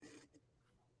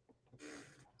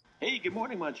Hey, good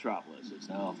morning, Metropolis. It's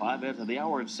now 5 after the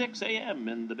hour of 6 a.m.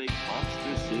 in the big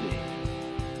monster city.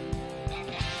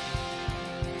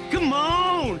 Come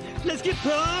on! Let's get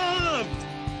pumped!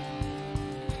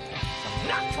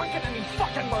 Not drinking any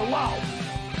fucking Merlot!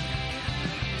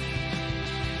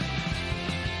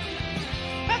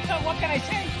 What can I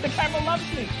say? The camera loves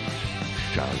me.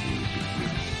 Shall we begin?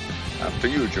 After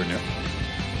you, Junior.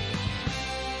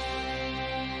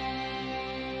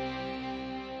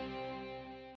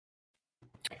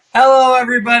 Hello,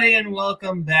 everybody, and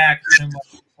welcome back to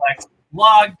Multiplex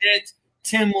Logged It.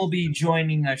 Tim will be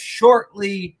joining us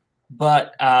shortly,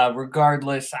 but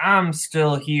regardless, I'm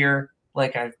still here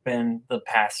like I've been the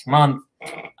past month.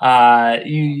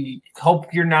 You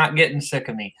hope you're not getting sick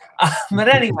of me. But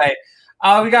anyway,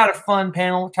 we got a fun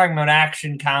panel talking about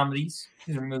action comedies.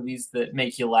 These are movies that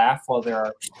make you laugh while there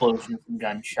are explosions and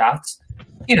gunshots.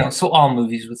 You know, so all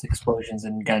movies with explosions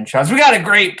and gunshots. We got a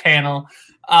great panel.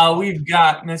 We've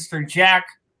got Mr. Jack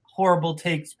Horrible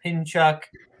Takes Pinchuk.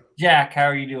 Jack, how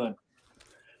are you doing?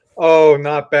 Oh,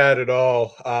 not bad at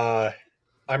all. I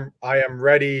am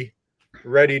ready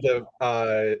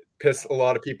to piss a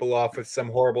lot of people off with some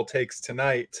horrible takes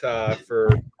tonight.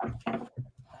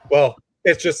 Well,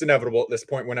 it's just inevitable at this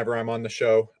point whenever I'm on the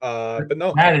show. But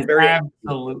no, that is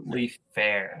absolutely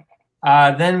fair.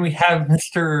 Then we have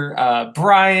Mr.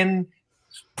 Brian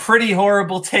Pretty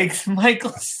Horrible Takes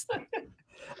Michaels.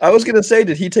 I was gonna say,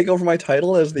 did he take over my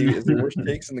title as the worst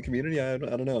takes in the community? I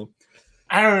don't know.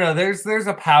 I don't know. There's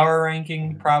a power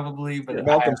ranking probably, but yeah,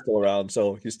 Malcolm's still around,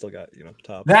 so he's still got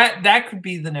top. That could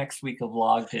be the next week of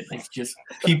Logged It. It's just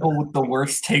people with the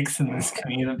worst takes in this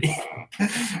community.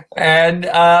 And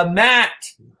Matt,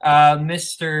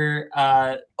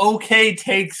 Mr. OK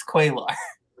Takes Quaylar.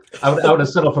 I would have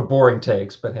settled for boring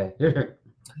takes, but hey.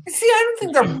 See, I don't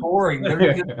think they're boring.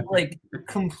 They're just, like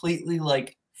completely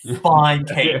like fine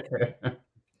take.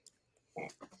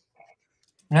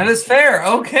 That is fair.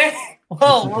 Okay.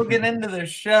 Well, we'll get into the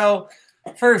show.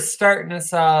 First, starting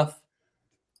us off,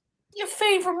 your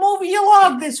favorite movie you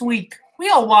logged this week. We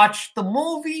all watched the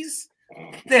movies.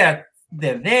 They're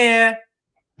there.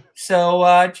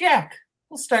 So, Jack,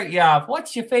 we'll start you off.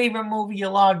 What's your favorite movie you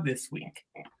logged this week?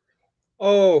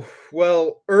 Oh,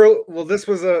 well, this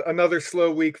was another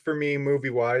slow week for me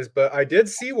movie-wise, but I did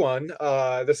see one.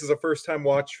 This is a first-time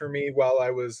watch for me while I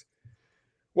was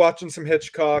watching some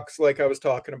Hitchcocks like I was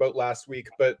talking about last week.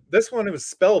 But this one, it was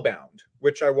Spellbound,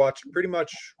 which I watched pretty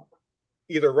much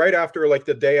either right after or like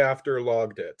the day after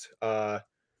Logged It.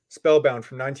 Spellbound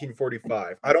from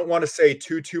 1945. I don't want to say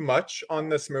too much on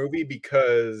this movie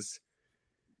because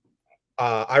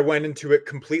I went into it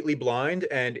completely blind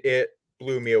and it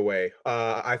blew me away.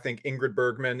 I think Ingrid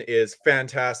Bergman is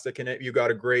fantastic in it. You got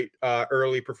a great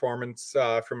early performance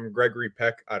from Gregory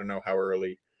Peck. I don't know how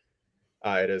early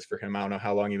it is for him. I don't know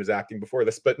how long he was acting before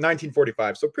this, but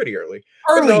 1945, so pretty early.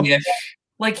 Early-ish.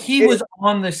 Like he was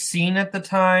on the scene at the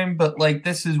time, but like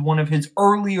this is one of his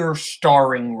earlier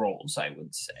starring roles, I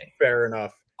would say. Fair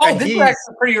enough. Oh, this was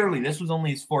actually pretty early. This was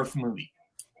only his fourth movie.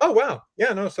 Oh, wow.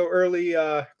 Yeah, no, so early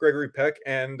Gregory Peck.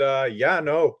 And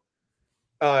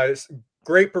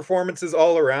great performances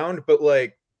all around, but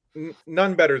like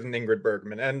none better than Ingrid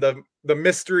Bergman. And the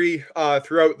mystery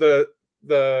throughout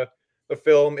the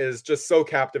film is just so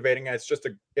captivating.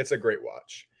 It's a great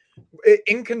watch.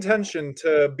 In contention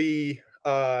to be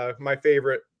my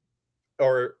favorite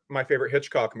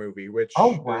Hitchcock movie, which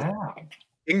oh wow,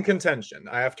 in contention.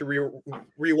 I have to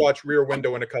rewatch Rear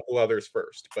Window and a couple others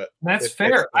first, but that's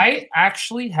fair. I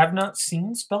actually have not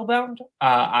seen Spellbound.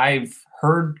 I've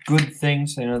heard good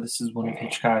things. I know this is one of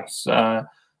Hitchcock's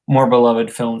more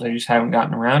beloved films. I just haven't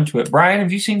gotten around to it. Brian,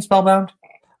 have you seen Spellbound?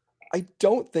 I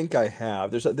don't think I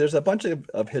have. There's a bunch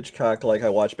of Hitchcock like I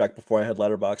watched back before I had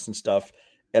Letterboxd and stuff,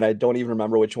 and I don't even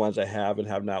remember which ones I have and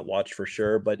have not watched for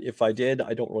sure. But if I did,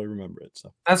 I don't really remember it.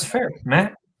 So that's fair,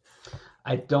 Matt.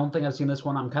 I don't think I've seen this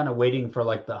one. I'm kind of waiting for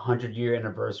like the 100-year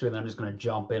anniversary, and I'm just going to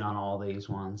jump in on all these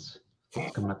ones.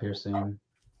 It's coming up here soon.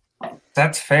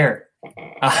 That's fair.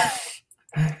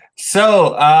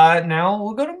 So now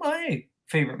we'll go to my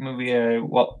favorite movie I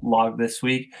logged this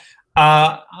week.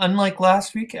 Unlike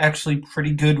last week, actually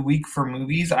pretty good week for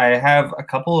movies. I have a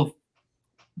couple of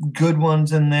good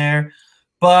ones in there,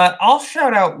 but I'll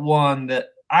shout out one that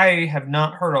I have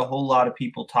not heard a whole lot of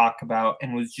people talk about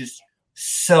and was just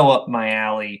so up my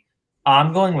alley.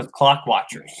 I'm going with Clock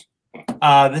Watchers.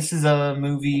 This is a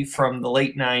movie from the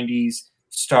late 90s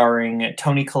starring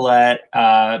Toni Collette,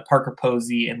 Parker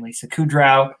Posey, and Lisa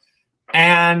Kudrow,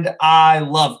 and I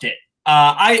loved it.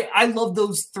 I love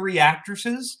those three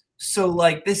actresses. So,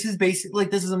 like, this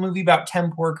is a movie about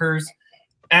temp workers,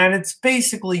 and it's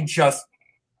basically just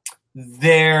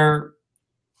their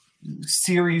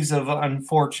series of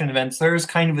unfortunate events. There's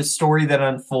kind of a story that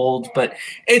unfolds, but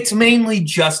it's mainly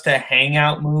just a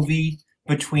hangout movie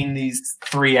between these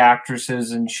three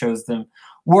actresses and shows them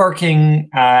working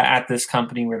at this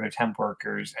company where they're temp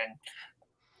workers. And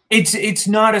it's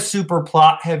not a super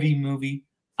plot heavy movie,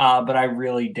 but I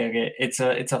really dig it. It's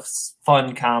a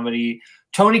fun comedy.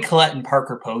 Toni Collette and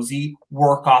Parker Posey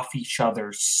work off each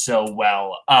other so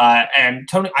well. And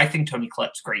I think Toni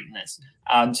Collette's great in this.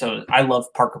 So I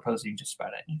love Parker Posey in just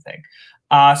about anything.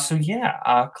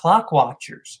 Clock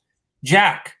Watchers.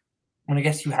 Jack, I'm going to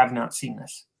guess you have not seen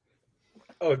this.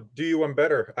 Oh, do you one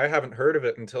better? I haven't heard of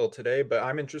it until today, but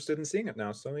I'm interested in seeing it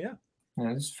now. So yeah.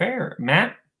 That is fair.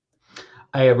 Matt?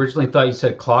 I originally thought you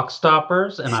said Clock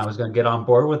Stoppers, and I was going to get on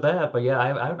board with that. But yeah,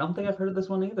 I don't think I've heard of this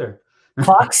one either.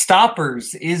 Clock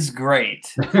Stoppers is great.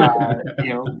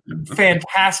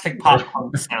 Fantastic pop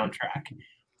punk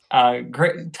soundtrack.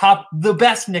 Great, the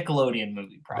best Nickelodeon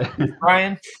movie, probably.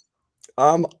 Brian?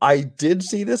 I did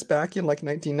see this back in like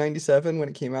 1997 when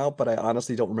it came out, but I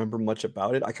honestly don't remember much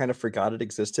about it. I kind of forgot it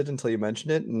existed until you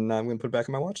mentioned it, and I'm going to put it back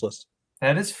on my watch list.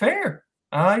 That is fair.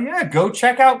 Go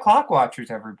check out Clock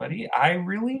Watchers, everybody. I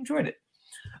really enjoyed it.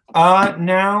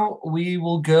 Now we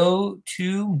will go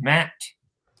to Matt.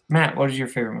 Matt, what is your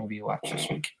favorite movie you watched this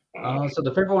week? So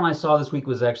the favorite one I saw this week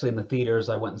was actually in the theaters.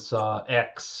 I went and saw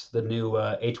X, the new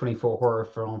A24 horror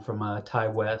film from Ty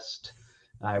West.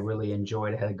 I really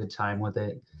enjoyed it, had a good time with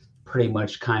it. Pretty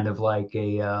much kind of like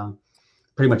a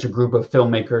group of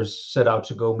filmmakers set out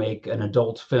to go make an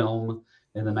adult film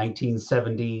in the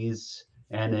 1970s,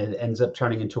 and it ends up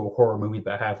turning into a horror movie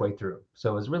about halfway through.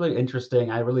 So it was really interesting.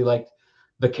 I really liked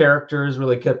the characters,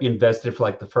 really kept you invested for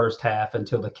like the first half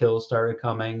until the kills started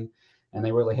coming. And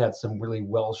they really had some really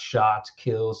well shot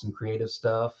kills, some creative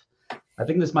stuff. I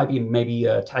think this might be maybe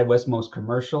Ty West's most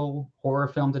commercial horror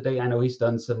film today. I know he's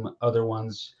done some other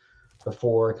ones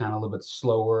before, kind of a little bit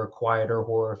slower, quieter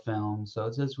horror films. So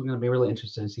we're going to be really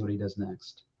interested to see what he does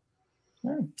next.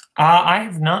 I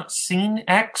have not seen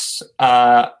X.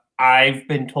 I've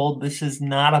been told this is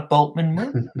not a Boatman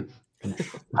movie.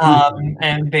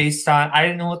 And based on, I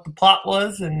didn't know what the plot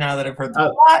was, and now that I've heard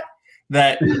the plot,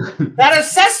 that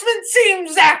assessment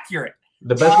seems accurate.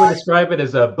 The best way to describe it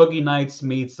is Boogie Nights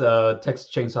meets Texas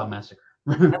Chainsaw Massacre.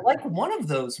 I like one of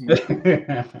those movies,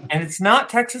 and it's not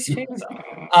Texas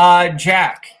Chainsaw.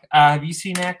 Jack, have you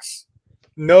seen X?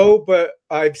 No, but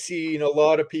I've seen a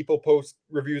lot of people post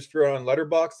reviews for it on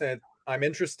Letterboxd, and I'm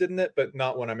interested in it, but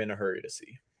not when I'm in a hurry to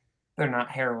see. They're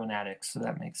not heroin addicts, so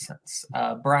that makes sense.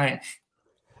 Brian?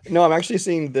 No, I'm actually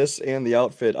seeing this and The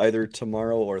Outfit either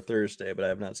tomorrow or Thursday, but I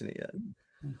have not seen it yet.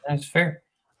 That's fair.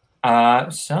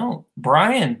 So,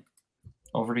 Brian,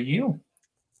 over to you.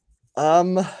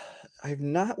 I've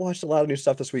not watched a lot of new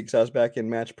stuff this week because I was back in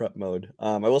match prep mode.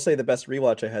 I will say the best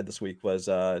rewatch I had this week was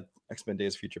X-Men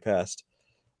Days of Future Past.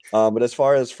 But as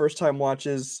far as first-time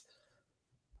watches,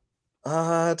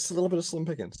 it's a little bit of slim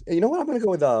pickings. You know what? I'm going to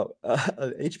go with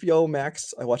HBO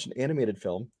Max. I watched an animated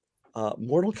film,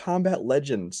 Mortal Kombat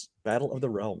Legends: Battle of the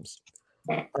Realms.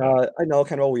 I know,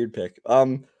 kind of a weird pick.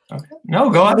 Okay. No,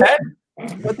 go ahead.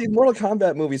 But these Mortal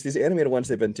Kombat movies, these animated ones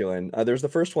they've been doing, there's the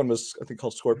first one was I think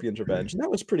called Scorpion's Revenge, and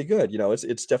that was pretty good. You know,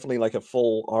 it's definitely like a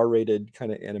full R-rated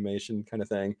kind of animation kind of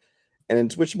thing. And in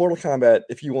which Mortal Kombat,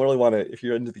 if you really want to, if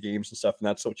you're into the games and stuff, and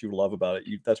that's what you love about it,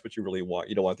 that's what you really want.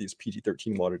 You don't want these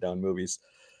PG-13 watered down movies.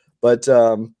 But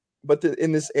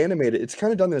in this animated, it's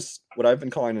kind of done this what I've been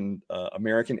calling an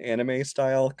American anime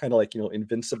style, kind of like, you know,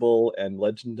 Invincible and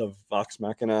Legend of Vox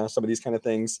Machina, some of these kind of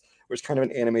things, where it's kind of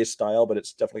an anime style, but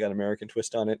it's definitely got an American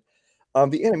twist on it.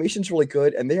 The animation's really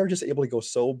good, and they are just able to go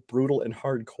so brutal and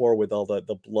hardcore with all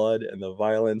the blood and the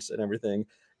violence and everything.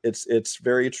 It's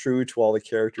very true to all the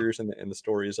characters and the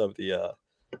stories of the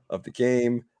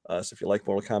game. So if you like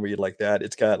Mortal Kombat, you'd like that.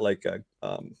 It's got like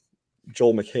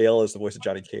Joel McHale is the voice of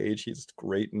Johnny Cage. He's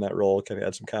great in that role. Kind of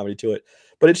add some comedy to it,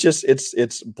 but it's just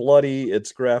it's bloody,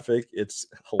 it's graphic, it's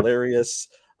hilarious.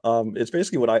 It's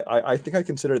basically what I think I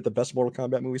consider it the best Mortal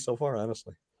Kombat movie so far,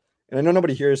 honestly. And I know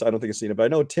nobody here I don't think has seen it, but I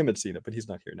know Tim had seen it, but he's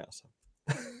not here now. So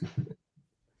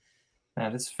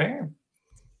that is fair.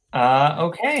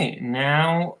 Okay,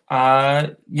 now,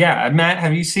 Matt,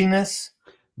 have you seen this?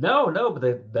 No, but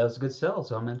that was a good sell,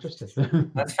 so I'm interested.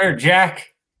 That's fair.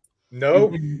 Jack?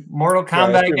 No. Mortal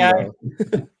Kombat guy?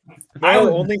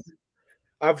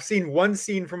 I've seen one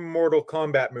scene from a Mortal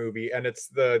Kombat movie, and it's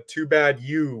the "too bad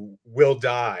you will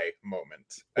die"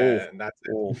 moment. And that's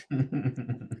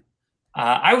it.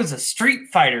 I was a Street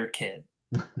Fighter kid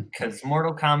because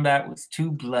Mortal Kombat was too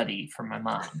bloody for my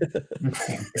mom.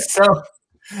 So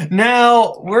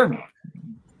now we're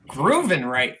grooving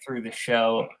right through the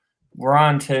show. We're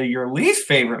on to your least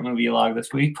favorite movie log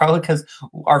this week, probably because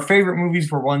our favorite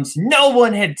movies were ones no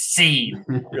one had seen.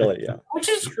 Really, yeah. Which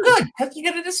is good, because you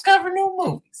got to discover new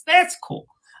movies. That's cool.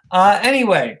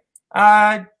 Anyway,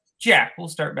 Jack, we'll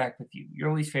start back with you.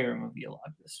 Your least favorite movie log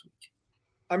this week.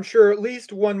 I'm sure at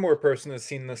least one more person has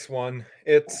seen this one.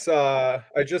 It's I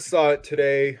just saw it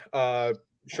today,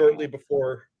 shortly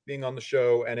before being on the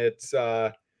show, and it's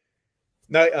A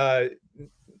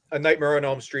Nightmare on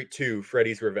Elm Street 2,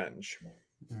 Freddy's Revenge.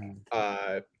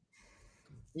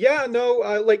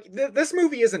 This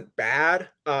movie isn't bad.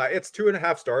 It's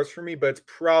 2.5 stars for me, but it's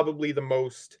probably the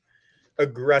most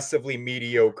aggressively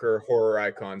mediocre horror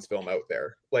icons film out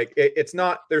there. Like it's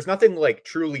not. There's nothing like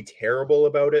truly terrible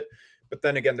about it, but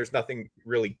then again, there's nothing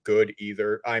really good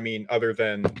either. I mean, other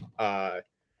than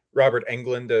Robert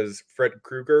Englund as Fred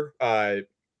Krueger,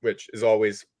 which is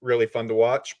always really fun to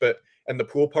watch, and the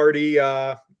pool party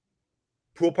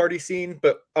scene.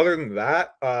 But other than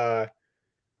that,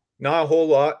 not a whole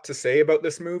lot to say about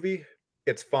this movie.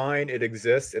 It's fine. It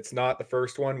exists. It's not the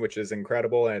first one, which is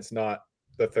incredible, and it's not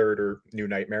the third or New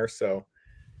Nightmare. So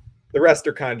the rest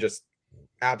are kind of just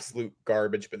absolute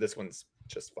garbage, but this one's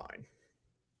just fine.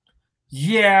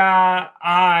 Yeah,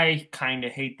 I kind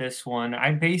of hate this one.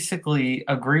 I basically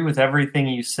agree with everything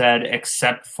you said,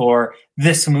 except for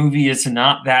this movie is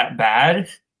not that bad.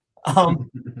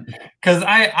 Because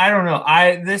I don't know.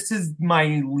 This is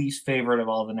my least favorite of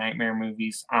all the Nightmare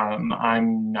movies.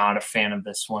 I'm not a fan of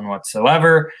this one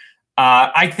whatsoever.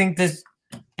 I think this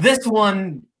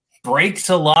one breaks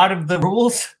a lot of the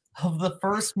rules of the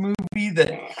first movie.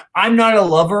 That I'm not a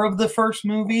lover of the first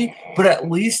movie, but at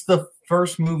least the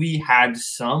first movie had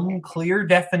some clear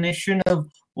definition of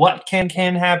what can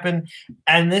happen,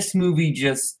 and this movie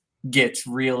just gets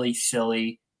really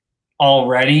silly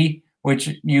already,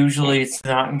 which usually it's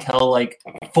not until like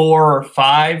 4 or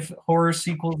 5 horror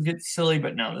sequels get silly,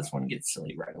 but no, this one gets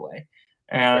silly right away,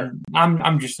 and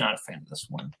I'm just not a fan of this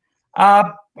one.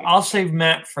 I'll save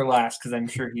Matt for last because I'm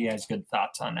sure he has good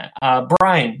thoughts on it.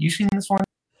 Brian, you seen this one?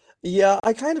 Yeah,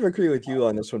 I kind of agree with you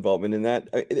on this one, Veltman, in that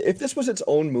if this was its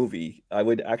own movie, I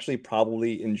would actually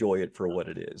probably enjoy it for what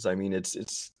it is. I mean,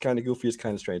 it's kind of goofy, it's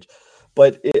kind of strange.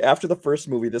 But after the first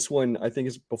movie, this one, I think,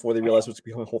 is before they realized it was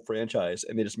becoming a whole franchise.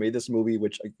 And they just made this movie,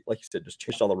 which, like you said, just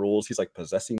changed all the rules. He's like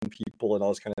possessing people and all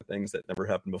those kind of things that never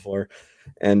happened before.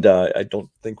 And I don't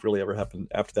think really ever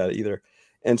happened after that either.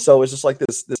 And so it's just like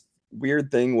this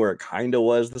weird thing where it kind of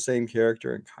was the same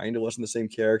character and kind of wasn't the same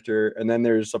character. And then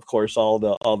there's, of course, all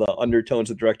the undertones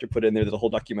the director put in there. There's a whole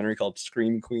documentary called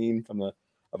Scream Queen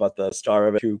about the star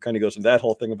of it, who kind of goes into that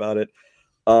whole thing about it.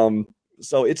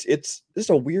 So it's just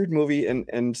a weird movie,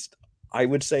 and I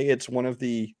would say it's one of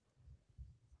the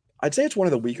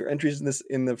weaker entries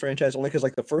in the franchise, only because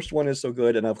like the first one is so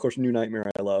good, and of course New Nightmare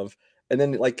I love, and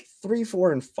then like 3,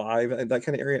 4, and 5 and that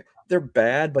kind of area, they're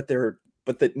bad, but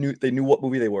they knew what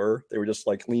movie they were. They were just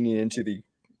like leaning into the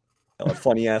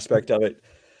funny aspect of it.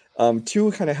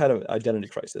 2 kind of had an identity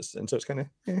crisis, and so it's kind of.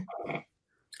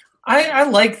 I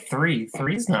like 3.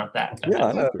 3's not that bad. Yeah,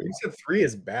 I like 3. You said 3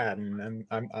 is bad, and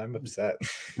I'm upset.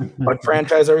 What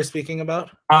franchise are we speaking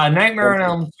about? Nightmare on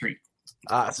Elm Street.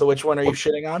 So which one are you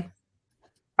shitting on?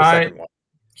 The second one.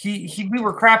 We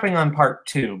were crapping on part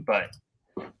 2, but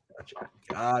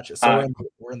Gotcha. So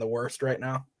we're in the worst right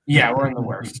now. Yeah, we're in the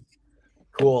worst.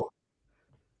 Cool.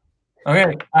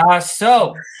 Okay.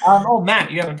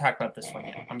 Matt, you haven't talked about this one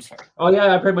yet. I'm sorry. Oh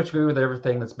yeah, I pretty much agree with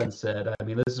everything that's been said. I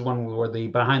mean, this is one where the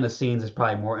behind the scenes is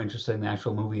probably more interesting than the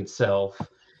actual movie itself,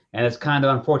 and it's kind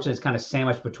of unfortunate. It's kind of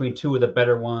sandwiched between 2 of the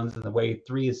better ones, and the way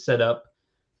 3 is set up,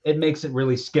 it makes it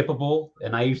really skippable.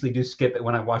 And I usually do skip it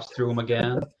when I watch through them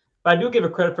again. But I do give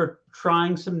it credit for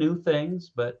trying some new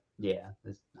things. But yeah,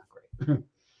 it's not great.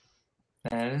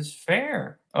 That is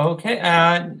fair. Okay,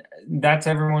 that's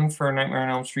everyone for Nightmare on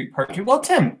Elm Street Part 2. Well,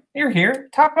 Tim, you're here.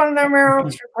 Talk about Nightmare on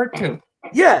Elm Street Part 2.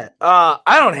 Yeah,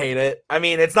 I don't hate it. I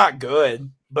mean, it's not good,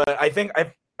 but I think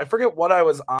I forget what I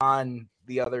was on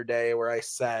the other day where I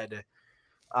said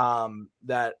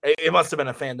that it must have been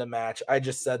a fandom match. I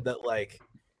just said that like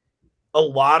a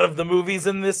lot of the movies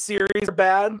in this series are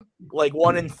bad. Like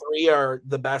 1 and 3 are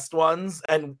the best ones,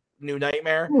 and New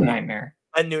Nightmare.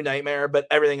 New Nightmare, but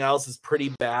everything else is pretty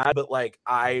bad. But like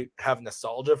I have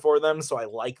nostalgia for them, so I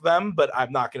like them. But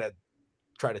I'm not gonna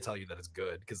try to tell you that it's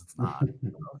good because it's not.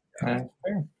 That's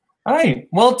fair. All right.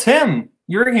 Well, Tim,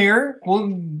 you're here.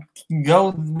 We'll go.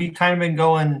 We've kind of been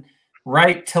going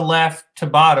right to left to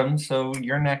bottom, so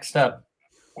you're next up.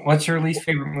 What's your least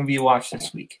favorite movie you watched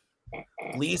this week?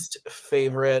 Least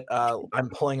favorite. I'm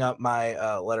pulling up my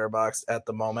Letterboxd at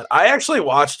the moment. I actually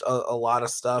watched a lot of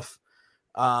stuff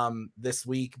this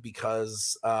week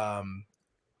because for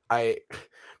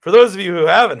those of you who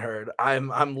haven't heard,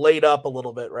 I'm laid up a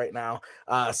little bit right now.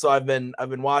 So I've been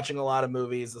watching a lot of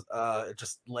movies,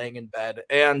 just laying in bed.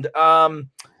 And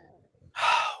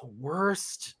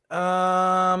worst,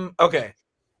 okay.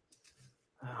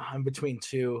 I'm between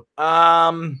two.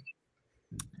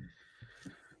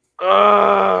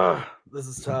 This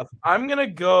is tough. I'm gonna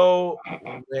go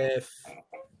with.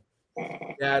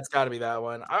 Yeah, it's got to be that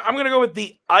one. I'm gonna go with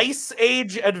the Ice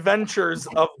Age Adventures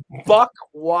of Buck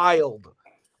Wild.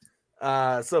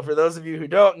 So for those of you who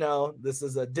don't know, this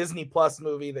is a Disney Plus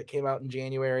movie that came out in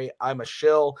January. I'm a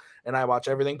shill and I watch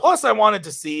everything. Plus, I wanted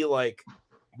to see like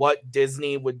what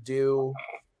Disney would do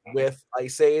with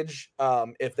Ice Age,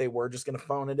 if they were just gonna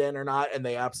phone it in or not, and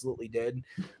they absolutely did.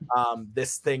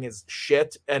 This thing is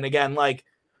shit. And again, like,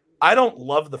 I don't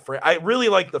love I really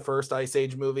like the first Ice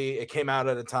Age movie. It came out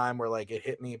at a time where like it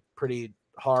hit me pretty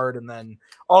hard, and then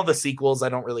all the sequels I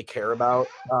don't really care about.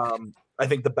 I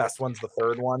think the best one's the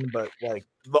third one, but like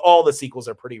all the sequels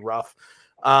are pretty rough.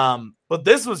 But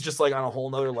this was just like on a whole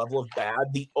nother level of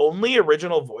bad. The only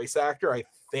original voice actor I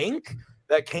think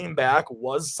that came back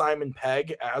was Simon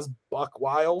Pegg as Buck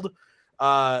Wild.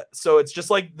 So it's just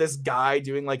like this guy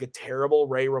doing like a terrible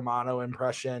Ray Romano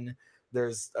impression.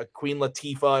 There's a Queen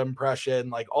Latifah impression,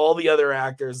 like all the other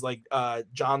actors, like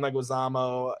John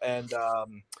Leguizamo and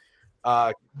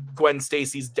Gwen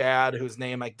Stacy's dad, whose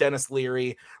name like Dennis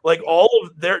Leary, like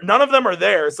none of them are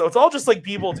there. So it's all just like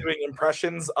people doing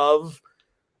impressions of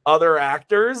other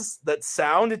actors that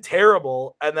sound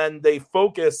terrible, and then they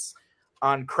focus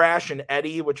on Crash and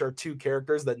Eddie, which are two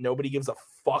characters that nobody gives a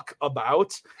fuck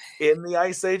about in the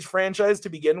Ice Age franchise to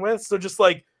begin with. So just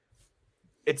like,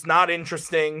 it's not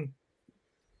interesting.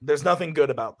 There's nothing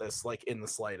good about this, like in the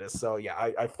slightest. So yeah,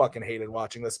 I fucking hated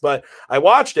watching this, but I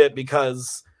watched it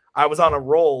because I was on a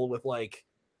roll with like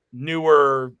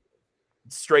newer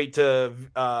straight to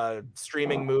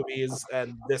streaming movies.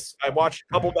 And I watched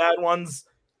a couple bad ones.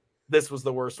 This was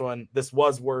the worst one. This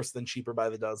was worse than Cheaper by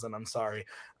the Dozen. I'm sorry.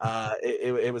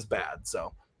 It was bad.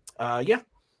 So yeah.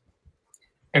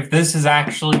 If this is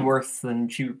actually worse than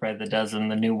Cheaper by the Dozen,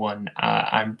 the new one,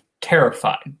 I'm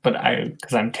terrified,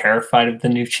 because I'm terrified of the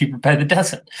new Cheaper by the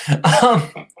Dozen.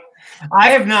 I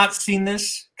have not seen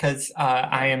this because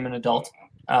I am an adult.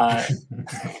 I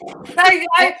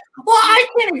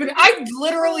can't even. I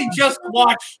literally just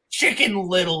watched Chicken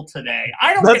Little today.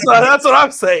 That's what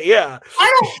I'm saying. Yeah.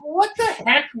 What the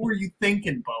heck were you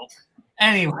thinking, Bo?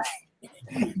 Anyway,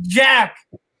 Jack,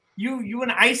 you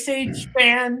an Ice Age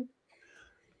fan?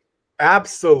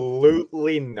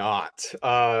 Absolutely not.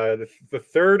 The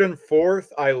third and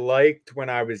fourth I liked when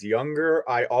I was younger.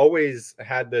 I always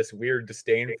had this weird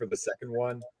disdain for the second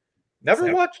one.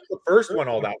 Never watched the first one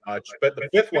all that much, but the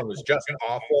fifth one was just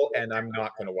awful, and I'm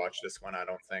not going to watch this one, I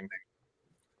don't think.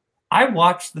 I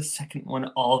watched the second one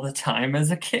all the time as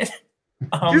a kid.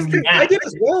 I did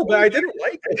as well, but I didn't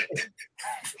like it.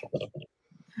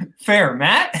 Fair,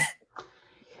 Matt?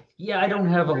 Yeah, I don't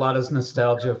have a lot of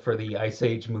nostalgia for the Ice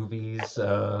Age movies.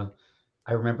 I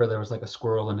remember there was like a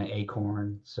squirrel and an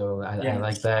acorn, so I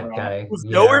like that guy. It was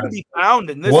nowhere to be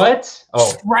found in this. What?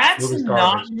 Oh, Rat's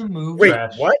not in the movie. Wait,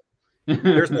 what?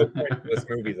 There's no point to this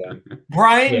movie then.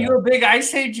 Brian, you a big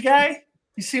Ice Age guy?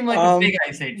 You seem like a big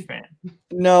Ice Age fan.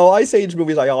 No, Ice Age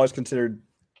movies I always considered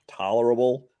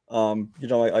tolerable.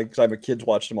 Because I'm a kids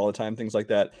watched them all the time, things like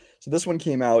that. So this one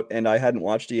came out and I hadn't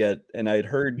watched it yet, and I had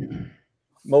heard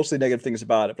mostly negative things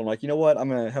about it. But I'm like, you know what? I'm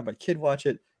gonna have my kid watch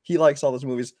it. He likes all those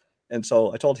movies, and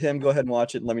so I told him go ahead and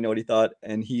watch it and let me know what he thought.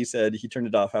 And he said he turned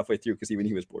it off halfway through because even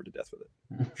he was bored to death with it.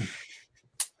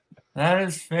 That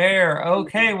is fair.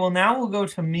 Okay, well now we'll go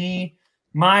to me.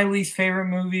 My least favorite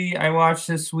movie I watched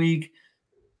this week.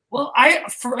 Well,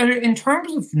 in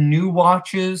terms of new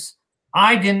watches,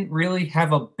 I didn't really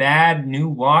have a bad new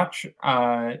watch,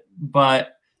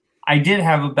 but I did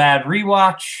have a bad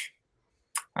rewatch.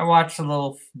 I watched a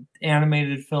little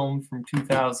animated film from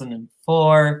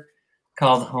 2004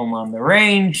 called Home on the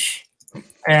Range.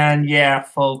 And yeah,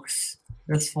 folks,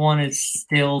 this one is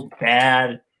still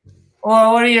bad.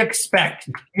 Well, what do you expect?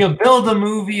 You build a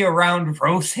movie around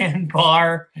Roseanne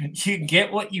Barr, you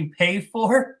get what you pay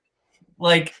for?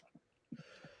 Like,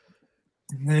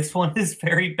 this one is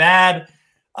very bad.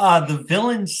 The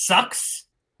villain sucks.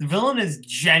 The villain is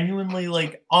genuinely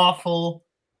like awful.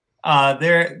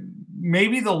 They're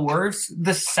maybe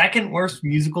the second worst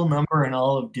musical number in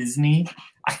all of Disney,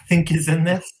 I think, is in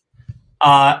this.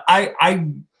 I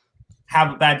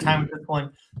have a bad time with this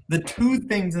one. The two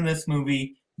things in this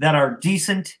movie that are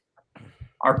decent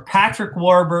are Patrick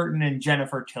Warburton and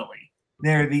Jennifer Tilly.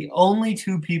 They're the only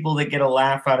two people that get a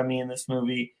laugh out of me in this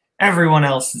movie. Everyone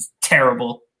else is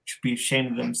terrible. Should be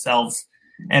ashamed of themselves.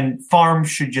 And farms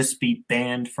should just be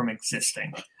banned from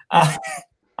existing.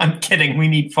 I'm kidding. We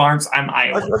need farms. I'm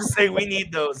Iowa. I was going to say we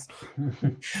need those.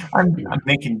 I'm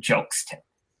making jokes,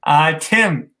 Tim.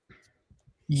 Tim,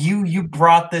 you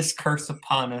brought this curse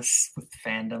upon us with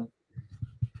fandom.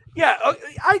 Yeah,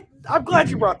 I'm glad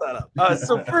you brought that up.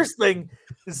 So first thing,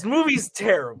 this movie's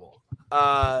terrible.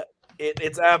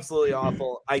 It's absolutely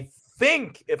awful. I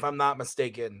think, if I'm not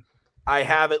mistaken, I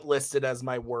have it listed as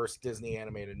my worst Disney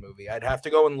animated movie. I'd have to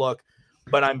go and look,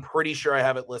 but I'm pretty sure I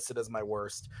have it listed as my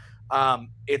worst.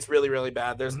 It's really, really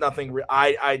bad. There's nothing.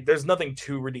 There's nothing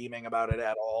too redeeming about it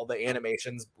at all. The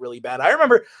animation's really bad. I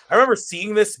remember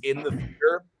seeing this in the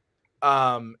theater,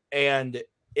 and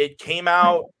it came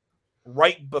out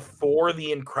right before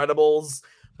The Incredibles,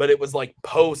 but it was like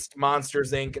post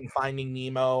Monsters Inc. and Finding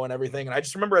Nemo and everything. And I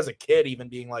just remember as a kid even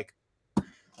being like,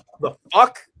 the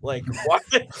fuck? Like what?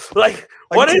 Like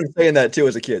what is saying that too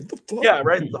as a kid? Yeah,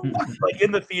 right. The fuck? Like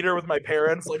in the theater with my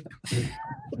parents, like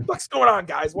what the fuck's going on,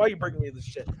 guys? Why are you bringing me this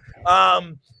shit? Yeah,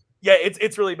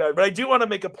 it's really bad. But I do want to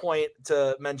make a point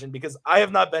to mention, because I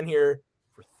have not been here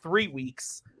for 3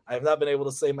 weeks. I have not been able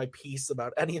to say my piece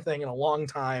about anything in a long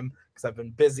time because I've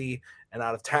been busy and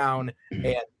out of town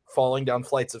and falling down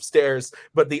flights of stairs.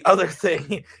 But the other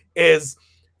thing is,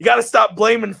 you got to stop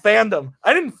blaming fandom.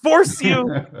 I didn't force you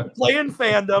to play in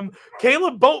fandom.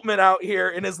 Caleb Boatman out here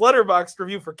in his Letterboxd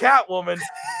review for Catwoman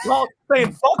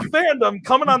saying, fuck fandom,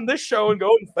 coming on this show and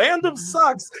going, fandom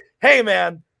sucks. Hey,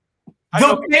 man.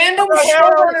 The fandom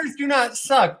showrunners do not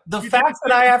suck. The fact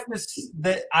that I have to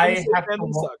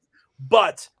suck.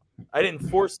 But I didn't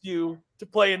force you to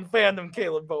play in fandom,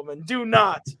 Caleb Bowman. Do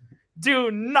not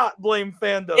blame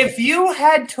fandom. If you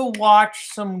had to watch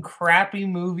some crappy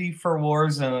movie for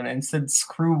Warzone and said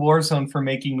screw Warzone for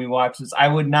making me watch this, I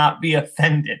would not be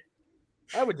offended.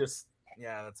 I would just,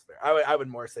 yeah, that's fair. I would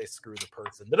more say screw the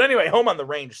person. But anyway, Home on the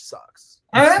Range sucks.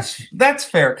 That's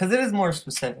fair, because it is more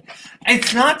specific.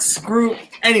 It's not screw.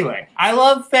 Anyway, I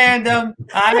love fandom.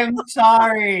 I'm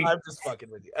sorry. I'm just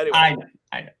fucking with you. Anyway.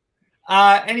 I know.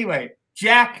 Anyway,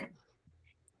 Jack,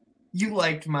 you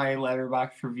liked my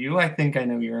Letterboxd review. I think I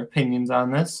know your opinions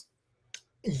on this.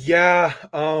 Yeah,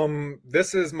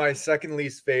 this is my second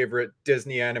least favorite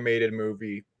Disney animated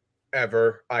movie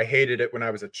ever. I hated it when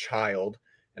I was a child,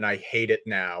 and I hate it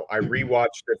now. I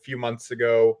rewatched it a few months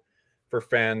ago for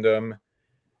fandom,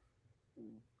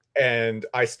 and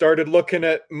I started looking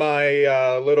at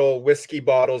my little whiskey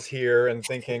bottles here and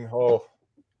thinking, oh,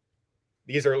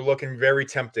 these are looking very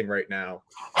tempting right now.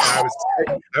 And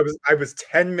I was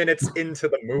 10 minutes into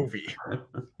the movie.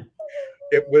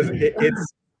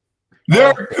 It's there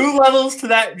are 2 levels to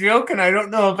that joke, and I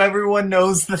don't know if everyone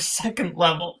knows the second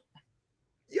level.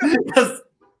 Yeah. Because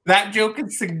that joke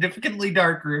is significantly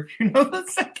darker if you know the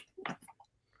second.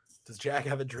 Does Jack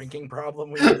have a drinking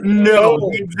problem?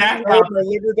 No, exactly. My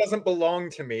liver doesn't belong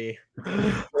to me. So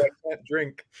I can't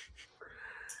drink.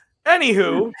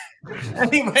 Anyway,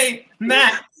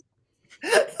 Matt,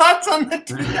 thoughts on the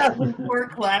 2004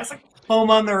 classic Home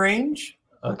on the Range?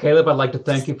 Caleb, I'd like to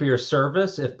thank you for your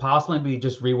service. If possible, maybe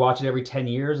just rewatch it every 10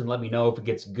 years and let me know if it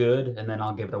gets good, and then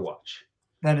I'll give it a watch.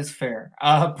 That is fair.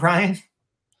 Brian?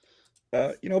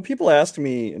 People ask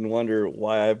me and wonder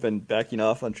why I've been backing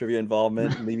off on trivia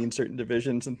involvement and leaving certain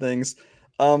divisions and things.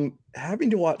 Having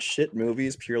to watch shit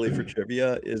movies purely for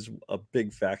trivia is a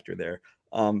big factor there.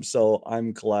 So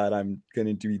I'm glad I'm going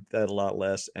to do that a lot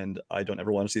less, and I don't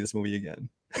ever want to see this movie again.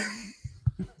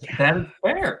 That is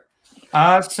fair.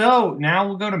 So now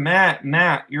we'll go to Matt.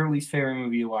 Matt, your least favorite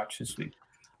movie you watched this week?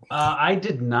 I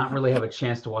did not really have a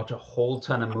chance to watch a whole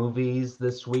ton of movies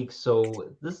this week,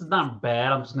 so this is not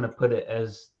bad. I'm just going to put it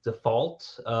as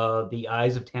default. The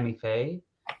Eyes of Tammy Faye.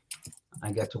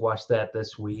 I got to watch that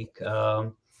this week.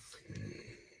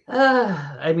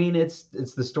 I mean, it's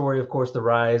the story, of course, the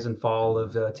rise and fall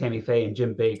of Tammy Faye and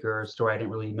Jim Baker. A story I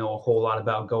didn't really know a whole lot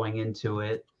about going into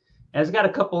it. And it's got a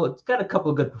couple of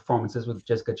good performances with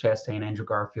Jessica Chastain and Andrew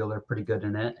Garfield. They're pretty good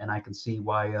in it, and I can see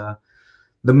why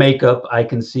the makeup I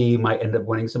can see might end up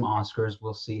winning some Oscars.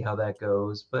 We'll see how that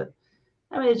goes. But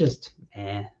I mean, it's just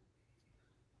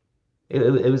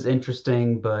It was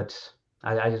interesting, but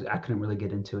I couldn't really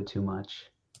get into it too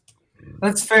much.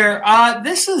 That's fair.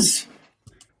 This is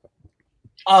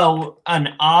an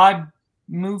odd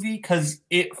movie because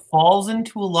it falls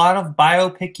into a lot of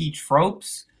biopic-y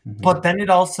tropes, but then it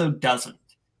also doesn't.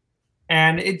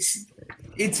 And it's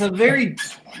a movie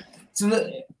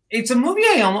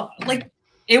I almost like.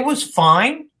 It was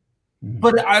fine,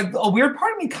 But a weird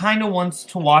part of me kind of wants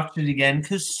to watch it again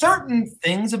because certain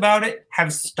things about it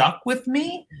have stuck with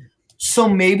me. So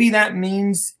maybe that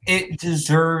means it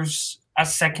deserves a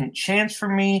second chance for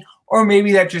me, or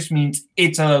maybe that just means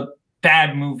it's a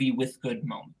bad movie with good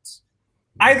moments.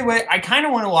 Either way, I kind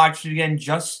of want to watch it again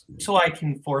just so I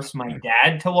can force my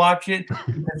dad to watch it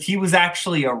because he was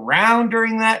actually around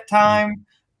during that time.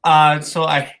 But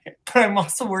I'm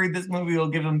also worried this movie will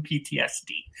give him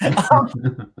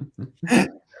PTSD.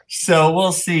 So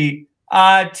we'll see.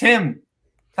 Tim,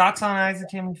 thoughts on Eyes of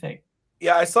Tammy Faye?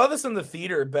 Yeah, I saw this in the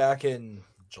theater back in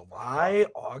July,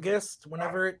 August,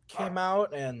 whenever it came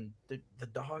out, and the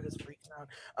dog is freaking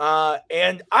out.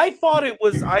 And I thought it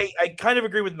was, I kind of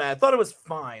agree with Matt. I thought it was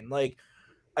fine. Like,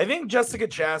 I think Jessica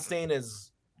Chastain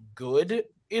is good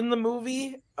in the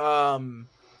movie.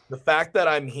 The fact that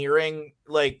I'm hearing,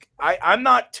 like, I'm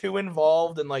not too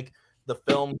involved in, like, the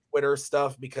film Twitter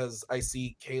stuff because I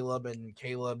see Caleb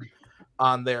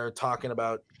on there talking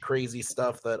about crazy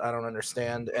stuff that I don't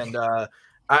understand. And,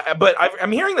 but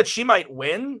I'm hearing that she might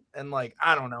win, and like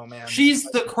I don't know, man. She's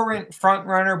the current front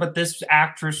runner, but this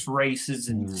actress race is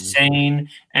insane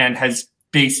and has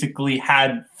basically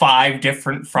had 5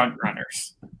 different front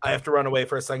runners. I have to run away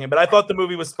for a second, but I thought the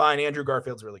movie was fine. Andrew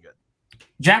Garfield's really good.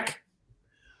 Jack,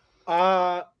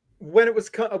 when it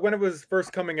was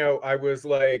first coming out, I was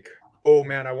like, oh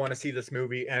man, I want to see this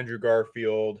movie. Andrew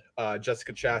Garfield,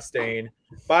 Jessica Chastain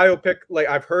biopic. Like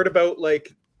I've heard about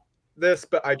like this,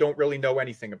 but I don't really know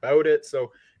anything about it.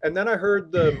 So, and then I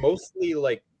heard the mostly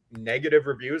like negative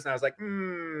reviews, and I was like,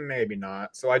 maybe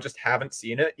not. So I just haven't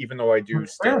seen it, even though I do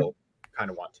still kind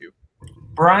of want to.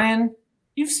 Brian,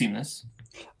 you've seen this.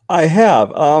 I have.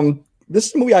 This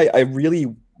is a movie I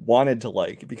really wanted to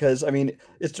like because I mean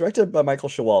it's directed by Michael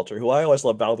Showalter, who I always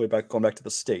loved all the way back going back to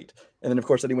The State, and then of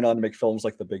course then he went on to make films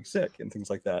like The Big Sick and things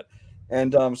like that.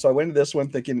 And so I went into this one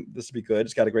thinking this would be good.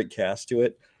 It's got a great cast to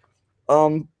it.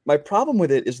 My problem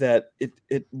with it is that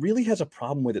it really has a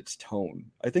problem with its tone.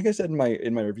 I think I said in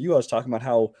my review I was talking about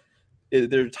how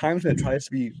there are times when it tries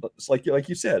to be like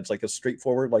you said, it's like a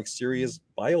straightforward, like serious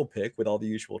biopic with all the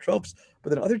usual tropes. But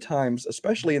then other times,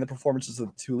 especially in the performances of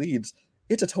the 2 leads,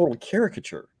 it's a total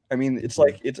caricature. I mean, it's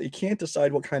like it can't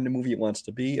decide what kind of movie it wants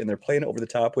to be, and they're playing it over the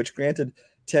top. Which, granted,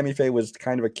 Tammy Faye was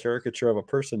kind of a caricature of a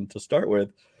person to start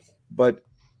with, but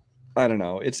I don't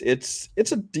know. It's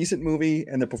a decent movie,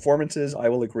 and the performances, I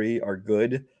will agree, are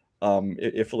good,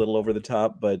 if a little over the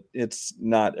top, but it's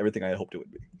not everything I had hoped it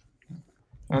would be.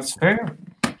 That's fair.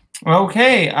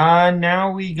 Okay,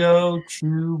 now we go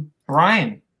to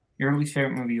Brian. Your least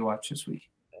favorite movie you watched this week?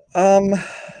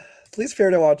 Least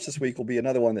favorite I watched this week will be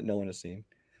another one that no one has seen.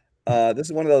 This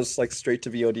is one of those like straight to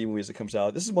VOD movies that comes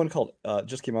out. This is one called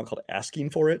just came out called Asking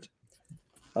for It.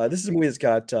 This is a movie that's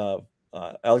got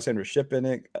Alexandra Shipp in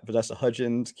it, Vanessa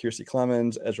Hudgens, Kiersey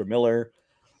Clemons, Ezra Miller,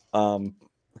 a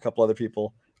couple other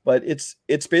people. But it's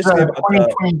basically about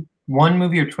 2021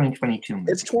 movie or 2022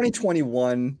 movie? It's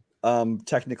 2021.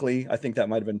 Technically, I think that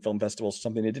might have been film festivals or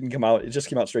something. It didn't come out. It just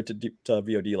came out straight to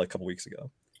VOD like a couple weeks ago.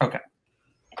 Okay.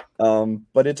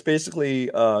 But it's basically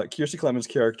Kiersey Clemons'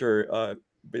 character.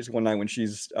 Basically, one night when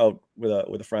she's out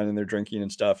with a friend and they're drinking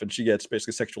and stuff, and she gets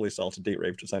basically sexually assaulted, date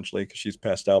raped, essentially, because she's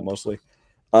passed out mostly.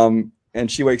 And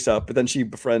she wakes up, but then she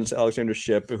befriends Alexandra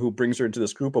Shipp, who brings her into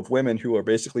this group of women who are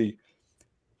basically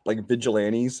like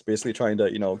vigilantes, basically trying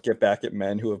to, get back at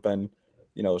men who have been,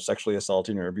 sexually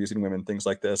assaulting or abusing women, things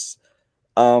like this.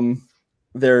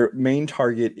 Their main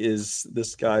target is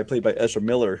this guy played by Ezra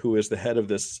Miller, who is the head of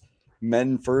this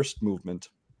Men First movement.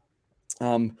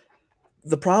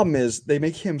 The problem is they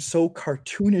make him so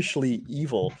cartoonishly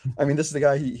evil. I mean, this is the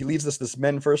guy, he leads this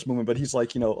Men First movement, but he's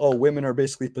like, women are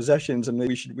basically possessions and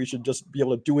we should just be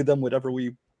able to do with them whatever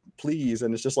we please.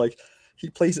 And it's just like, he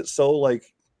plays it so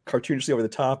like cartoonishly over the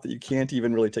top that you can't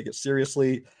even really take it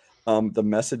seriously. The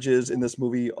messages in this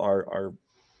movie are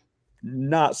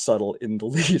not subtle in the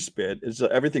least bit.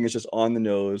 Everything is just on the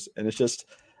nose, and it's just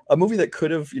a movie that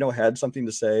could have, had something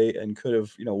to say and could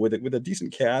have, with a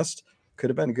decent cast, could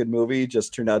have been a good movie.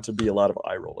 Just turned out to be a lot of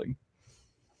eye rolling.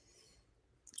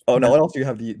 Oh no! And also you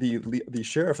have the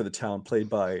sheriff of the town played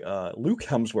by Luke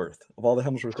Hemsworth. Of all the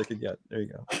Hemsworth they could get, there you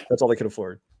go. That's all they could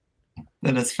afford.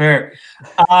 That is fair.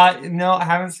 No, I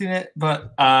haven't seen it,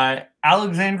 but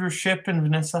Alexandra Shipp and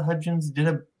Vanessa Hudgens did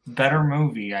a better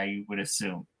movie, I would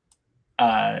assume,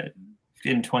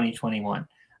 in 2021.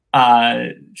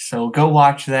 So go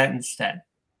watch that instead,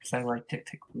 because I like Tick,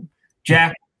 Tick, Boom.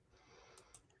 Jack?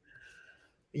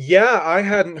 Yeah, I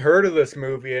hadn't heard of this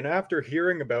movie, and after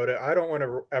hearing about it, I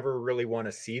don't ever really want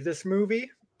to see this movie.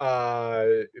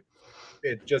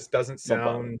 It just doesn't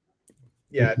sound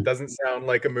yeah, it doesn't sound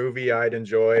like a movie I'd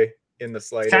enjoy in the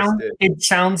slightest. It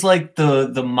sounds like the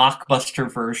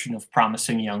mockbuster version of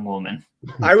Promising Young Woman.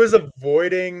 I was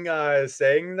avoiding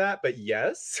saying that, but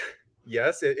yes,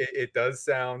 it does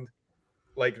sound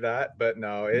like that, but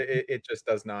no, it just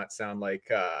does not sound like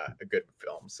a good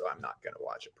film, so I'm not going to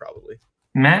watch it probably.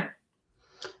 Matt?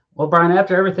 Well, Brian,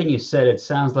 after everything you said, it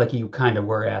sounds like you kind of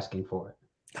were asking for it.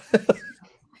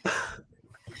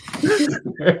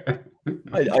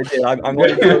 I did. I'm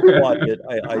ready to watch it.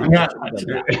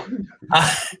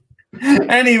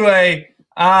 Anyway,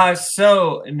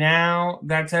 so now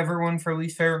that's everyone for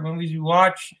least favorite movies you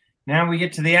watch. Now we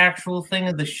get to the actual thing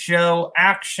of the show,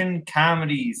 action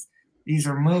comedies. These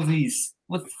are movies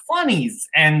with funnies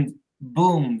and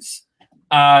booms.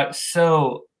 Jack,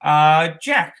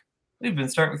 we've been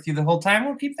starting with you the whole time.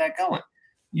 We'll keep that going.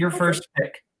 Your first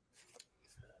pick.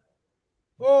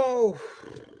 Oh,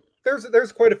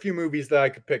 there's quite a few movies that I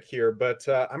could pick here, but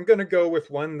I'm going to go with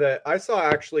one that I saw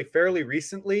actually fairly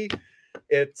recently.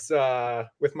 It's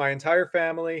with my entire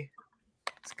family.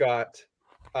 It's got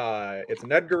it's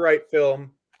an Edgar Wright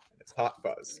film. It's Hot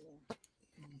Fuzz.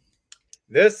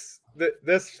 This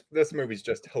movie's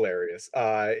just hilarious.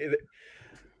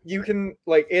 You can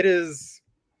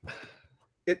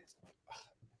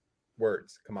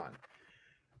words. Come on.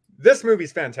 This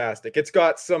movie's fantastic. It's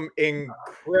got some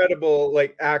incredible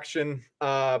action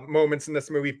moments in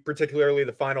this movie, particularly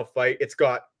the final fight. It's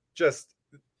got just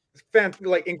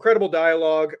incredible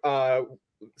dialogue,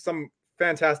 some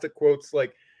fantastic quotes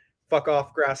like "fuck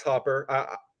off, grasshopper."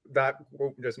 That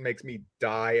quote just makes me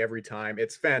die every time.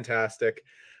 It's fantastic.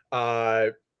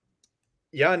 And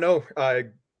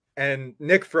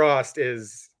Nick Frost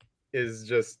is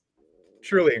just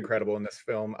truly incredible in this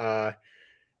film.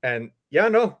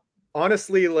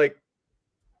 Honestly,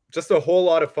 just a whole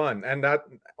lot of fun. And that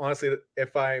honestly,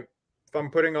 if I'm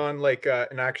putting on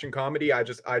an action comedy, I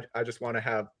just want to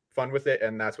have fun with it,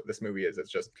 and that's what this movie is.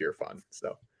 It's just pure fun.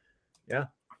 So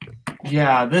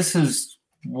yeah, this is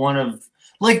one of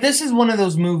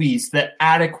those movies that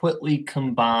adequately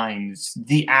combines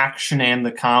the action and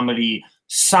the comedy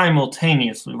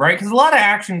simultaneously, right? Because a lot of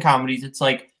action comedies, it's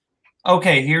like,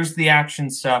 okay, here's the action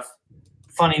stuff,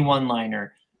 funny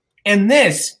one-liner. And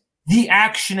this, the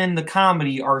action and the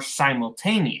comedy are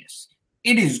simultaneous.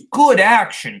 It is good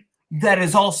action that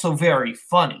is also very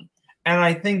funny. And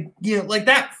I think,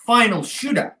 that final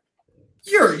shootout,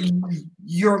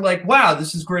 you're like, wow,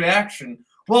 this is great action,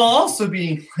 while also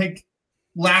being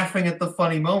laughing at the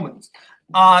funny moments.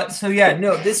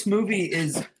 This movie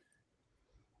is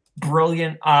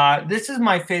brilliant. This is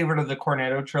my favorite of the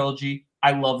Cornetto trilogy.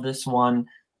 I love this one.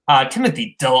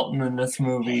 Timothy Dalton in this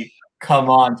movie. Come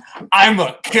on. I'm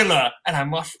a killer and I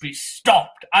must be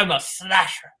stopped. I'm a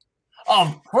slasher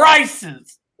of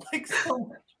prices. So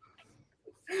much.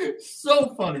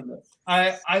 So funny.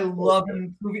 I love this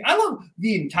movie. I love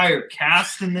the entire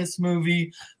cast in this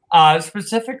movie.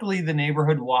 Specifically the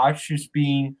Neighborhood Watch just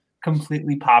being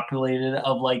completely populated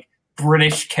of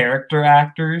British character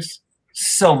actors.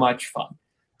 So much fun.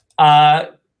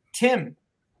 Tim,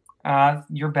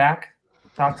 you're back.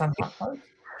 Thoughts on Hot Fuzz?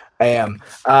 I am.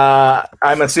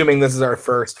 I'm assuming this is our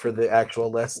first for the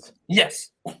actual list. Yes.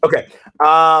 Okay.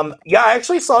 I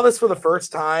actually saw this for the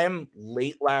first time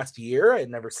late last year. I'd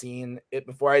never seen it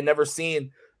before. I'd never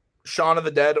seen Shaun of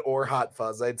the Dead or Hot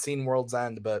Fuzz. I'd seen World's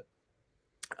End, but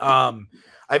I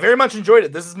very much enjoyed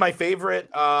it. This is my favorite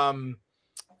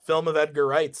film of Edgar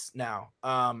Wright's now.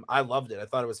 I loved it. I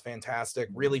thought it was fantastic.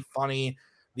 Really funny.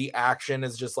 The action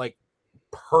is just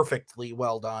perfectly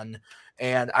well done.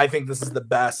 And I think this is the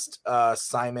best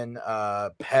Simon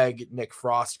Pegg Nick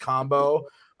Frost combo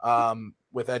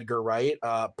with Edgar Wright.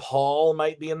 Paul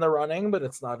might be in the running, but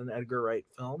it's not an Edgar Wright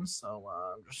film, so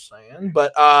I'm just saying.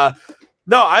 But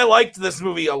no, I liked this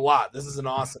movie a lot. This is an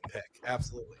awesome pick.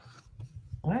 Absolutely.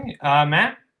 All right,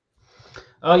 Matt?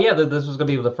 This was going to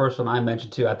be the first one I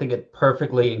mentioned too. I think it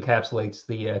perfectly encapsulates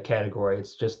the category.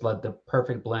 It's just the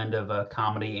perfect blend of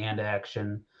comedy and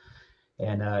action.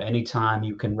 And anytime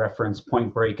you can reference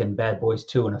Point Break and Bad Boys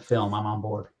 2 in a film, I'm on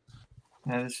board.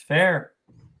 That is fair.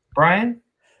 Brian?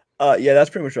 That's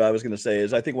pretty much what I was going to say.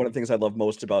 Is I think one of the things I love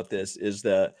most about this is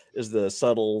the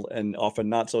subtle and often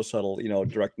not so subtle,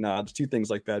 direct nods to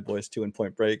things like Bad Boys 2 and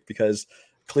Point Break, because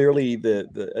clearly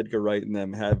the Edgar Wright and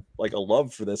them have a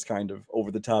love for this kind of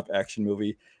over the top action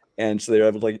movie, and so they're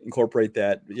able to incorporate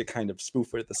that, you kind of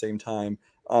spoof it at the same time.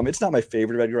 It's not my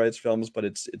favorite of Edgar Wright's films, but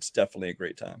it's definitely a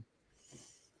great time.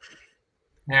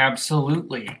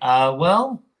 Absolutely.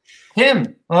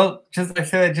 Tim. Well, just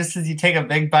as you take a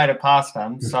big bite of pasta,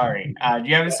 I'm sorry. Do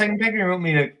you have a second pick, or you want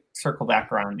me to circle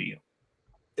back around to you?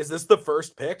 Is this the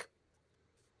first pick?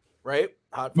 right?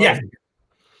 Hot Fuzz. Yeah.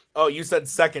 Oh, you said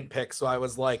second pick, so I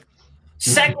was like,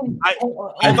 Second. I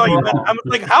thought you meant, I was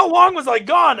like, how long was I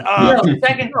gone?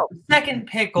 Second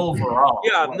pick overall.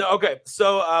 Yeah. No, okay.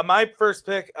 So my first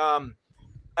pick,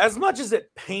 as much as it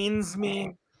pains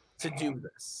me to do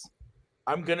this,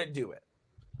 I'm gonna do it.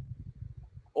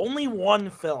 Only one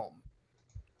film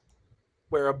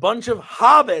where a bunch of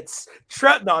hobbits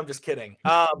no, I'm just kidding.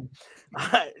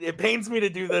 It pains me to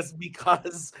do this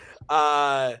because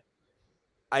I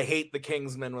hate the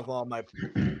Kingsman with all my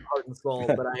heart and soul,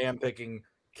 but I am picking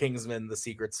Kingsman: The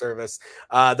Secret Service.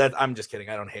 That I'm just kidding.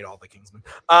 I don't hate all the Kingsmen.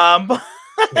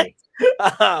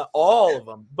 All of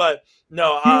them. But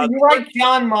no, you like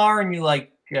John Marr, and you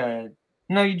like no,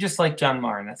 you just like John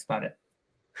Marr, and that's about it.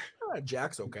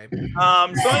 Jack's okay.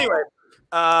 So anyway,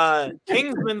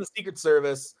 Kingsman: The Secret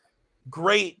Service,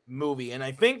 great movie, and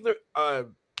I think that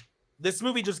this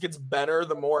movie just gets better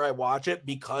the more I watch it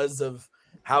because of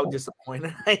how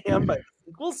disappointed I am by the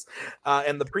sequels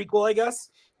and the prequel, I guess.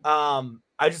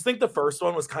 I just think the first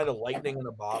one was kind of lightning in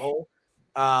a bottle.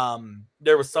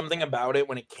 There was something about it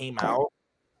when it came out.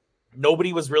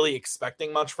 Nobody was really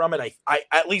expecting much from it. I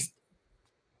at least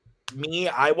me,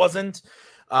 I wasn't.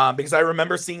 Because I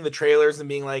remember seeing the trailers and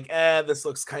being like, this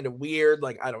looks kind of weird.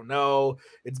 Like, I don't know.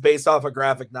 It's based off a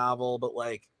graphic novel, but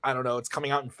like, I don't know. It's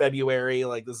coming out in February.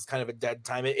 Like, this is kind of a dead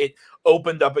time. It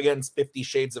opened up against 50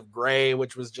 Shades of Grey,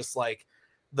 which was just like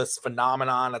this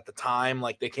phenomenon at the time.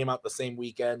 Like, they came out the same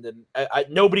weekend, and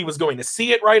nobody was going to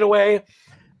see it right away.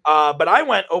 But I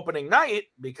went opening night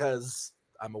because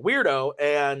I'm a weirdo,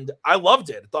 and I loved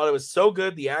it. I thought it was so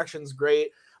good. The action's great.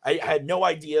 I had no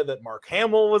idea that Mark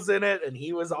Hamill was in it, and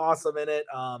he was awesome in it.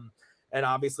 And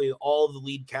obviously, all of the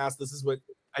lead cast. This is what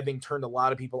I think turned a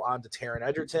lot of people on to Taron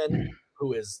Egerton,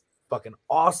 who is fucking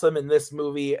awesome in this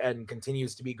movie and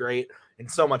continues to be great in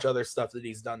so much other stuff that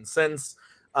he's done since,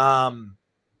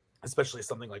 especially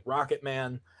something like Rocket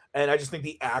Man. And I just think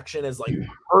the action is like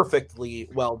perfectly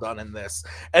well done in this,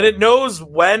 and it knows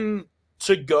when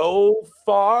to go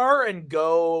far and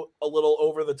go a little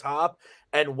over the top,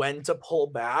 and when to pull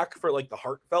back for like the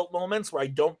heartfelt moments where I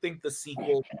don't think the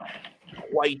sequel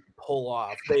quite pull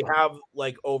off. They have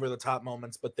like over the top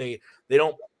moments, but they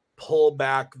don't pull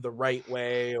back the right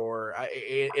way or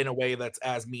in a way that's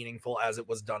as meaningful as it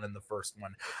was done in the first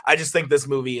one. I just think this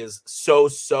movie is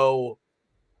so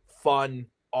fun,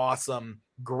 awesome,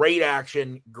 great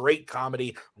action, great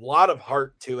comedy, a lot of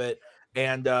heart to it.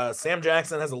 And Sam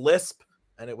Jackson has a lisp,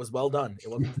 and it was well done. It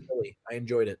wasn't silly. I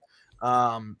enjoyed it.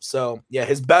 So yeah,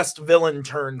 his best villain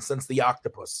turn since the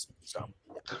octopus. So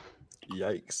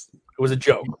yikes. It was a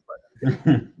joke.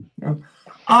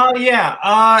 I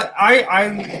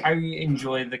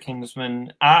enjoyed the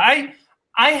Kingsman. I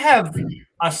have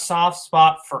a soft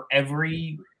spot for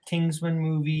every Kingsman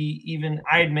movie. Even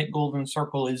I admit Golden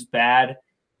Circle is bad,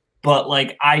 but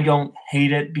like I don't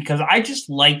hate it because I just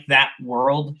like that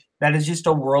world. That is just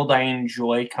a world I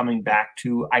enjoy coming back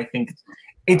to. I think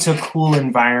it's a cool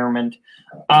environment.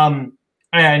 And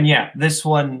yeah, this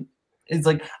one is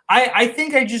like, I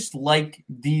think I just like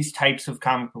these types of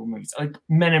comic book movies. Like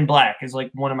Men in Black is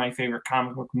like one of my favorite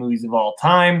comic book movies of all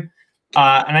time.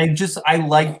 And I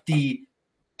like the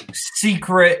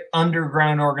secret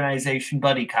underground organization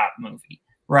buddy cop movie,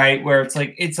 right? Where it's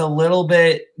like, it's a little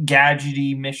bit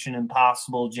gadgety, Mission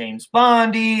Impossible, James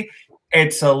Bondy.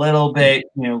 It's a little bit,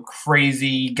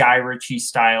 crazy Guy Ritchie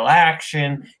style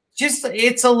action. Just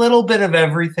it's a little bit of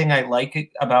everything I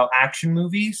like about action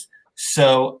movies.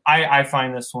 So I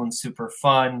find this one super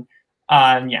fun.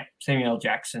 Yeah, Samuel L.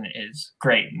 Jackson is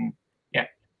great. And yeah,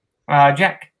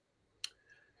 Jack.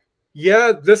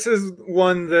 Yeah, this is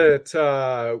one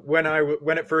that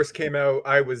when it first came out,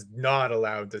 I was not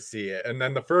allowed to see it. And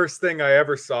then the first thing I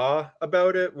ever saw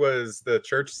about it was the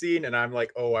church scene, and I'm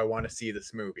like, oh, I want to see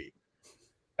this movie.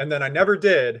 And then I never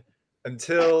did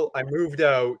until I moved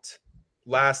out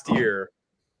last year,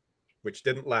 which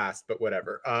didn't last, but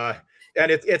whatever. And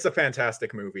it's a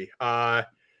fantastic movie. Sam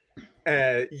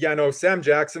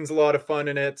Jackson's a lot of fun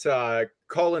in it.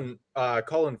 Colin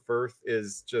Firth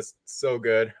is just so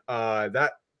good.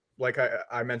 That, like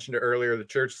I mentioned earlier, the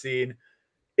church scene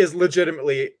is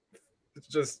legitimately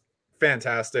just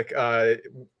fantastic.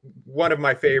 One of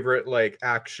my favorite like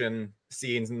action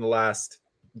scenes in the last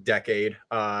decade.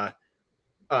 And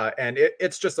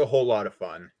it's just a whole lot of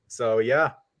fun. So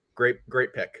yeah, great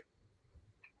pick.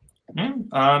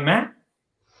 Matt?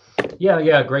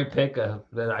 Yeah, great pick.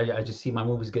 I just see my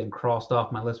movies getting crossed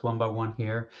off my list one by one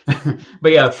here.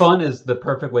 But yeah, fun is the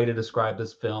perfect way to describe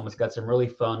this film. It's got some really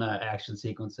fun action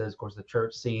sequences. Of course, the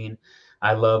church scene.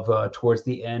 I love towards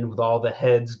the end with all the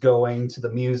heads going to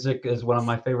the music is one of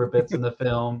my favorite bits in the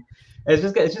film. It's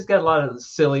just got a lot of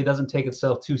silly. Doesn't take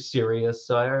itself too serious.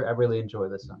 So I really enjoy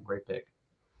this one. Great pick.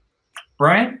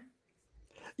 Brian?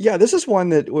 Yeah, this is one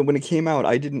that when it came out,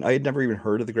 I had never even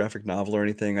heard of the graphic novel or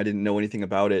anything. I didn't know anything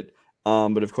about it.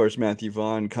 But of course, Matthew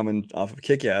Vaughn coming off of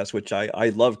Kick-Ass, which I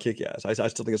love Kick-Ass. I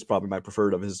still think it's probably my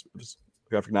preferred of his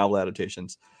graphic novel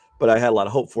adaptations. But I had a lot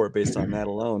of hope for it based on that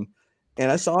alone.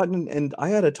 And I saw it and I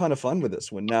had a ton of fun with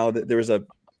this one. Now that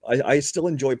I still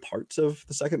enjoy parts of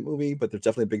the second movie, but there's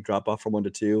definitely a big drop off from 1 to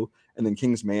 2. And then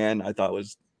King's Man, I thought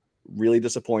was really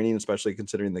disappointing, especially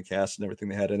considering the cast and everything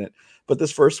they had in it. But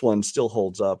this first one still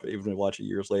holds up, even when I watch it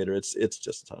years later. It's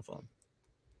just a ton of fun.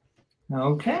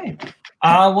 Okay.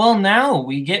 Well, now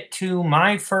we get to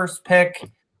my first pick,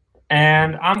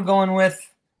 and I'm going with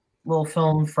a little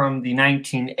film from the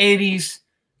 1980s.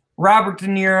 Robert De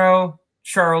Niro,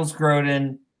 Charles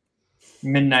Grodin,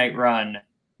 Midnight Run.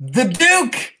 The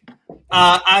Duke!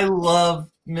 I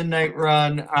love Midnight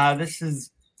Run. This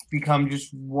has become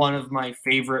just one of my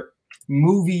favorite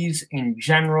movies in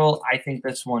general. I think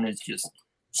this one is just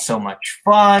so much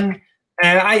fun.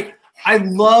 And I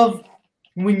love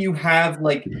when you have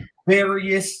like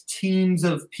various teams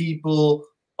of people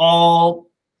all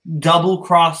double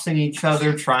crossing each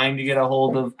other, trying to get a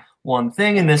hold of one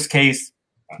thing. In this case,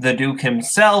 the Duke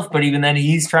himself, but even then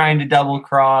he's trying to double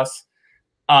cross.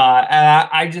 And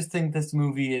I just think this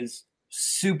movie is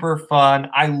super fun.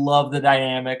 I love the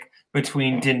dynamic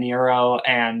between De Niro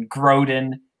and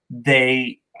Grodin.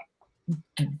 They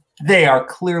are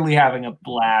clearly having a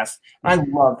blast. I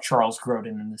love Charles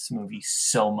Grodin in this movie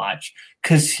so much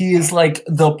because he is like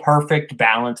the perfect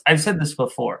balance. I've said this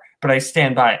before, but I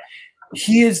stand by it.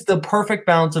 He is the perfect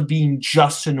balance of being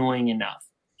just annoying enough.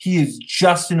 He is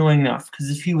just annoying enough because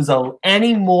if he was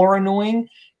any more annoying,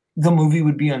 the movie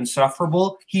would be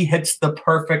insufferable. He hits the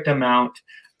perfect amount.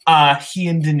 He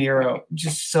and De Niro,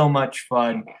 just so much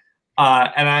fun.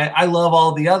 And I love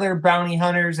all the other bounty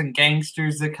hunters and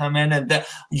gangsters that come in. And the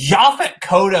Yaphet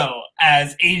Kotto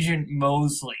as Agent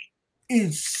Mosley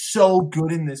is so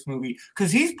good in this movie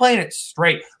because he's playing it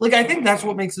straight. Like, I think that's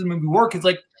what makes the movie work. It's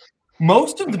like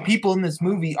most of the people in this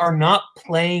movie are not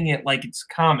playing it like it's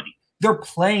comedy. They're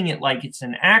playing it like it's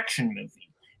an action movie.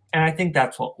 And I think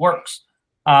that's what works.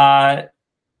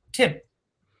 Tim,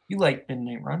 you like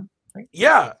Midnight Run, right?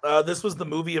 Yeah, this was the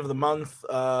movie of the month.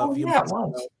 It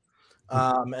was.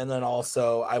 And then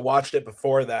also I watched it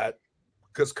before that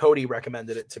because Cody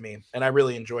recommended it to me, and I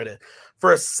really enjoyed it.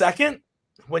 For a second,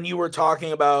 when you were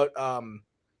talking about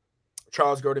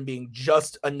Charles Grodin being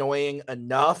just annoying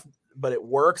enough, but it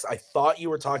works, I thought you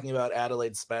were talking about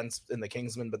Adelaide Spence in The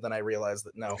Kingsman, but then I realized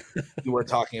that no, you were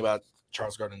talking about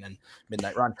Charles Grodin in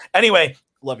Midnight Run. Anyway,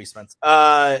 love you, Spence.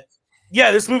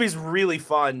 Yeah, this movie's really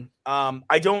fun.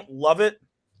 I don't love it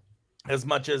as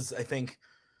much as I think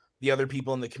the other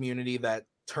people in the community that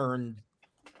turned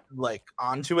like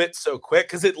onto it so quick,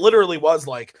 because it literally was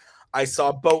like I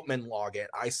saw Boatman log it,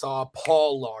 I saw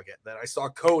Paul log it, then I saw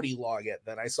Cody log it,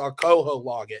 then I saw Coho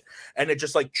log it, and it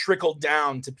just like trickled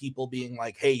down to people being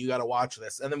like, hey, you got to watch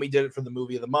this. And then we did it for the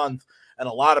movie of the month, and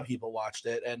a lot of people watched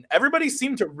it, and everybody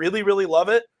seemed to really, really love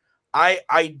it.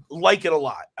 I like it a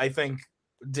lot. I think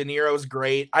De Niro's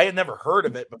great. I had never heard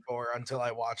of it before until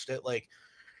I watched it. Like,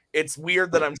 it's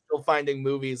weird that I'm still finding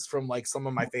movies from like some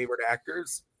of my favorite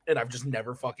actors, and I've just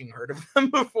never fucking heard of them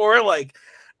before. Like,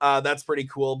 that's pretty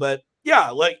cool. But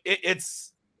yeah, like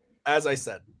it's, as I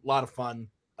said, a lot of fun.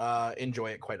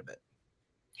 Enjoy it quite a bit.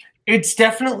 It's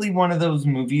definitely one of those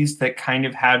movies that kind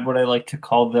of had what I like to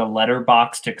call the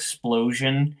letterboxed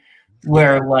explosion,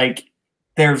 where like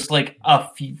there's like a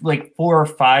few, like 4 or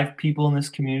 5 people in this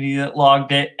community that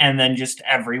logged it, and then just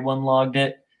everyone logged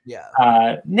it.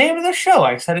 Yeah. Name of the show,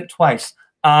 I said it twice.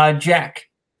 Jack,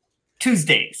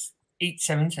 Tuesdays,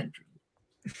 8/7 Central.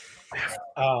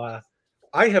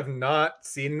 I have not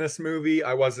seen this movie.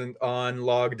 I wasn't on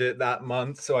Logged It that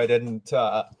month, so I didn't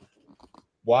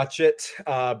watch it.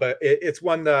 But it's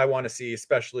one that I want to see,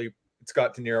 especially it's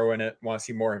got De Niro in it. Want to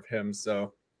see more of him.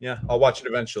 So yeah, I'll watch it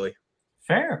eventually.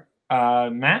 Fair.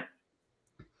 Matt?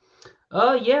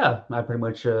 Yeah, I pretty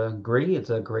much agree.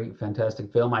 It's a great,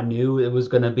 fantastic film. I knew it was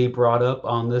going to be brought up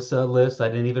on this list. I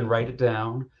didn't even write it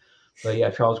down. But yeah,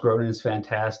 Charles Grodin is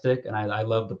fantastic. And I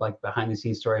love the like behind the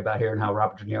scenes story about hearing how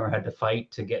Robert De Niro had to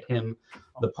fight to get him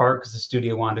the part because the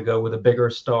studio wanted to go with a bigger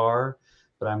star.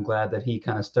 But I'm glad that he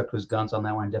kind of stuck to his guns on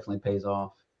that one. It definitely pays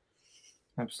off.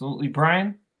 Absolutely.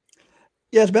 Brian?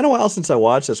 Yeah, it's been a while since I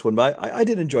watched this one, but I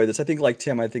did enjoy this. I think, like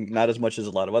Tim, I think not as much as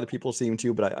a lot of other people seem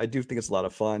to, but I do think it's a lot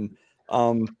of fun.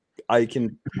 Um, I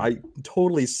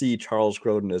totally see Charles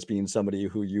Grodin as being somebody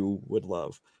who you would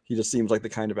love. He just seems like the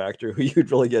kind of actor who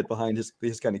you'd really get behind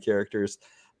his kind of characters.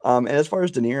 And as far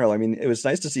as De Niro, I mean, it was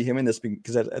nice to see him in this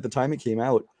because at the time it came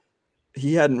out,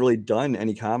 he hadn't really done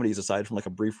any comedies aside from like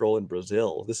a brief role in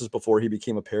Brazil. This is before he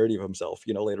became a parody of himself,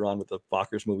 later on with the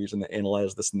Fockers movies and the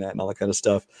Analyze This and That and all that kind of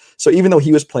stuff. So even though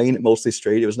he was playing it mostly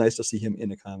straight, it was nice to see him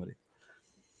in a comedy.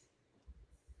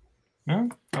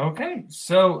 Okay,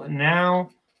 so now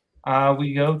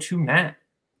we go to Matt.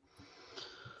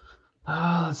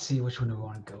 Let's see, which one do we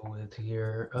want to go with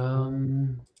here?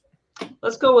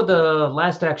 Let's go with the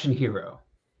Last Action Hero.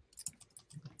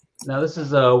 Now, this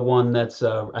is one that's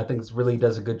I think really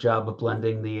does a good job of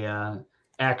blending the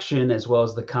action as well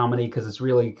as the comedy, because it's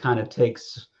really kind of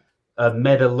takes a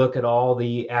meta look at all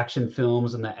the action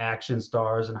films and the action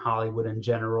stars in Hollywood in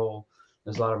general.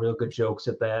 There's a lot of real good jokes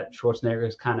at that. Schwarzenegger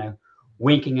is kind of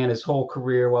winking at his whole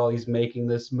career while he's making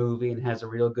this movie and has a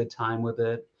real good time with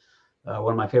it.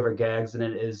 One of my favorite gags in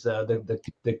it is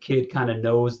the kid kind of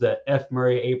knows that F.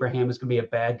 Murray Abraham is going to be a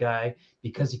bad guy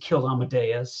because he killed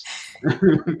Amadeus.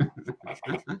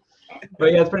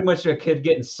 But yeah, it's pretty much a kid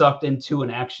getting sucked into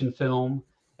an action film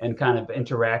and kind of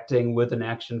interacting with an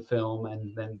action film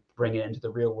and then bring it into the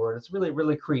real world. It's really,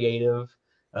 really creative.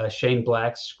 Shane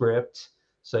Black's script.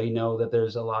 So you know that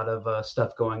there's a lot of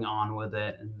stuff going on with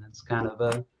it. And it's kind of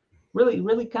a really,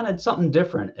 really kind of something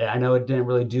different. I know it didn't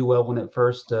really do well when it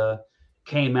first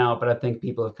came out, but I think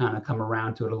people have kind of come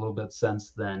around to it a little bit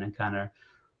since then and kind of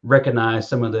recognized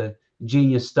some of the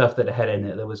genius stuff that it had in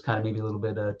it that was kind of maybe a little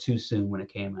bit too soon when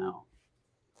it came out.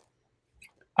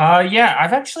 Yeah,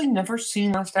 I've actually never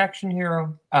seen Last Action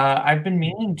Hero. I've been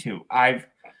meaning to. I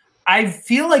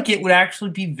feel like it would actually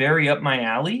be very up my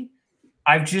alley.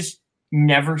 I've just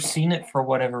never seen it for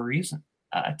whatever reason.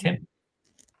 Tim?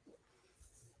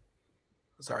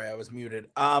 Sorry, I was muted.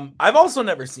 I've also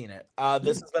never seen it.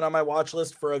 This has been on my watch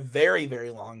list for a very, very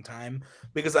long time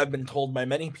because I've been told by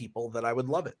many people that I would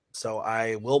love it. So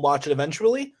I will watch it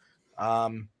eventually.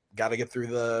 Got to get through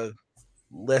the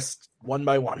list one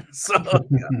by one. So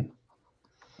yeah.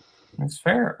 That's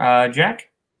fair.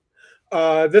 Jack?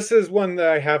 This is one that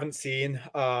I haven't seen.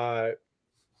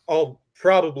 I'll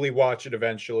probably watch it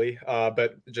eventually,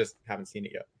 but just haven't seen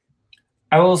it yet.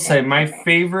 I will say my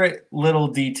favorite little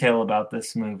detail about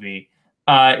this movie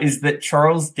is that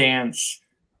Charles Dance,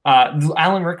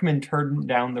 Alan Rickman turned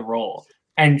down the role,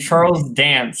 and Charles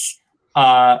Dance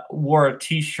wore a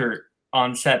T-shirt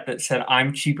on set that said,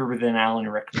 "I'm cheaper than Alan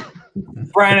Rickman."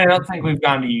 Brian, I don't think we've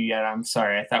gone to you yet. I'm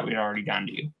sorry. I thought we'd already gone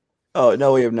to you. Oh,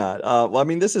 no, we have not. Well, I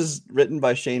mean, this is written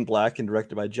by Shane Black and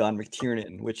directed by John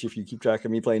McTiernan, which if you keep track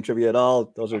of me playing trivia at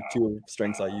all, those are two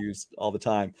strengths I use all the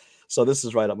time. So this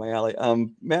is right up my alley.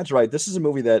 Matt's right. This is a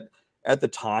movie that at the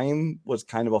time was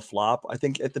kind of a flop. I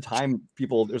think at the time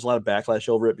there's a lot of backlash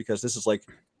over it because this is like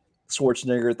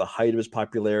Schwarzenegger at the height of his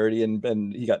popularity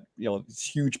and he got,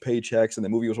 huge paychecks and the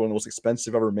movie was one of the most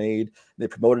expensive ever made. They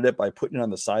promoted it by putting it on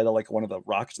the side of like one of the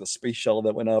rockets of the space shuttle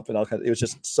that went up and all kinds. It was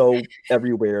just so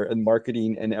everywhere and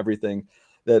marketing and everything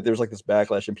that there was like this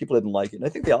backlash and people didn't like it. And I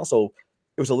think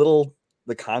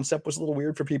the concept was a little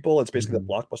weird for people. It's basically the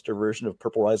blockbuster version of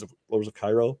Purple Rise of Rose of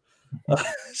Cairo.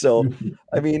 So,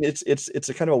 I mean, it's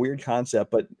a kind of a weird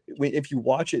concept, but if you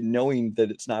watch it knowing that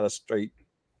it's not a straight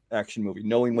action movie,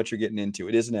 knowing what you're getting into,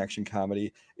 it is an action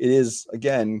comedy. It is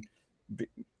an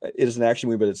action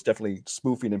movie, but it's definitely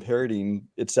spoofing and parodying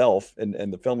itself and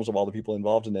the films of all the people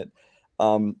involved in it.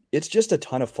 It's just a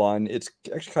ton of fun. It's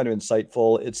actually kind of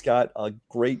insightful. It's got a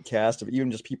great cast of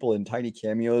even just people in tiny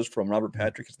cameos, from Robert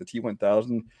Patrick as the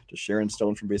T-1000 to Sharon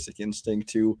Stone from Basic Instinct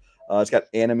to it's got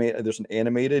there's an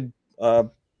animated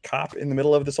cop in the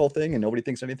middle of this whole thing and nobody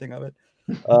thinks anything of it.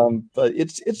 But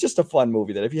it's just a fun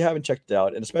movie that if you haven't checked it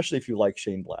out, and especially if you like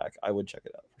Shane Black, I would check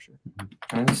it out for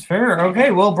sure. That's fair.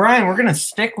 Okay, well, Brian, we're gonna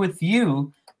stick with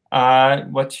you.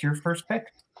 What's your first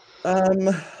pick?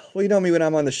 Well, you know me, when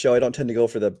I'm on the show, I don't tend to go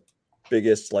for the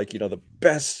biggest, the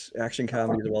best action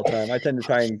comedies of all time. I tend to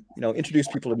try and, introduce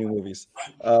people to new movies.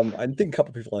 I think a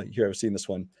couple people here have seen this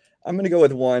one. I'm going to go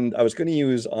with one I was going to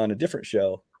use on a different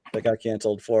show that got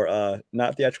canceled for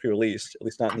not theatrically released, at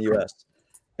least not in the U.S.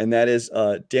 And that is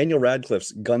Daniel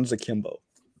Radcliffe's Guns Akimbo.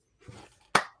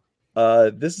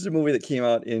 This is a movie that came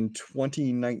out in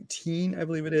 2019, I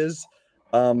believe it is.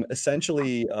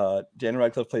 Essentially, Daniel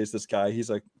Radcliffe plays this guy. He's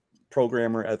a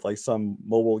programmer at like some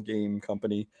mobile game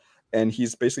company, and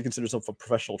he's basically considered himself a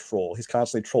professional troll. He's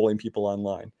constantly trolling people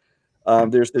online.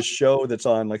 There's this show that's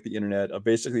on like the internet of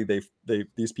basically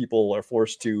these people are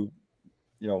forced to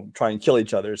try and kill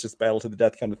each other. It's just battle to the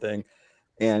death kind of thing,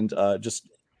 and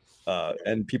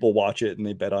and people watch it and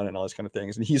they bet on it and all these kind of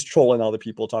things. And he's trolling all the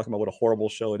people, talking about what a horrible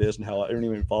show it is and how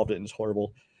everyone involved in it is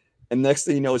horrible. And next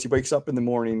thing he knows, he wakes up in the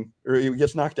morning, or he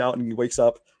gets knocked out, and he wakes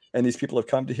up, and these people have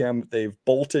come to him. They've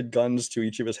bolted guns to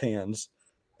each of his hands,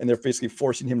 and they're basically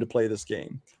forcing him to play this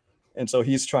game. And so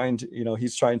he's trying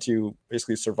to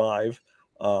basically survive,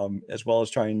 as well as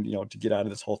trying, to get out of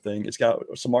this whole thing. It's got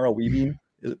Samara Weaving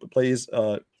plays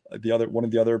one of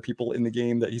the other people in the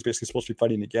game that he's basically supposed to be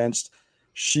fighting against.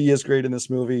 She is great in this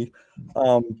movie.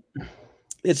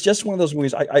 It's just one of those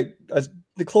movies.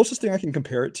 The closest thing I can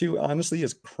compare it to, honestly,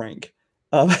 is Crank.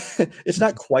 It's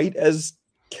not quite as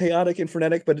chaotic and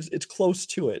frenetic, but it's close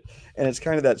to it. And it's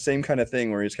kind of that same kind of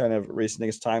thing where he's kind of racing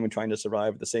against time and trying to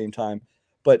survive at the same time.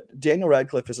 But Daniel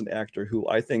Radcliffe is an actor who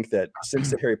I think that since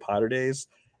the Harry Potter days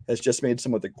has just made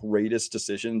some of the greatest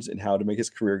decisions in how to make his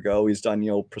career go. He's done,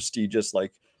 prestigious,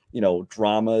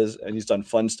 dramas, and he's done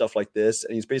fun stuff like this.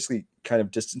 And he's basically kind of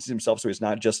distanced himself, so he's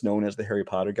not just known as the Harry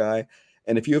Potter guy.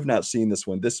 And if you have not seen this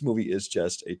one, this movie is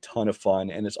just a ton of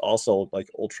fun, and it's also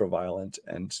ultra violent,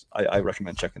 and I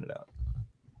recommend checking it out.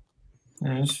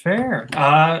 That's fair.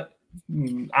 I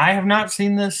have not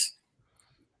seen this.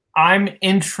 I'm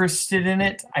interested in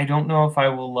it. I don't know if I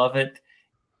will love it,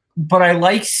 but I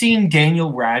like seeing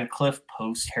Daniel Radcliffe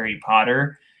post Harry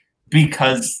Potter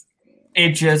because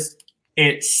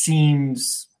it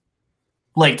seems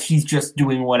like he's just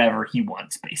doing whatever he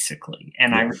wants, basically,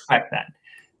 and I respect that.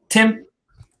 Tim?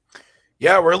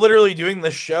 Yeah, we're literally doing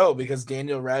this show because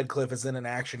Daniel Radcliffe is in an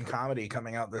action comedy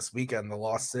coming out this weekend, The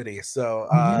Lost City. So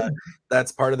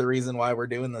that's part of the reason why we're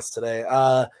doing this today.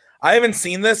 I haven't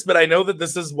seen this, but I know that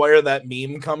this is where that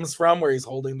meme comes from, where he's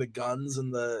holding the guns in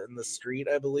the street,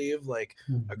 I believe, like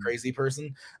a crazy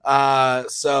person.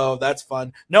 So that's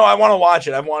fun. No, I want to watch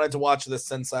it. I've wanted to watch this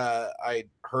since I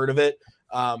heard of it.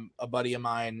 A buddy of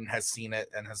mine has seen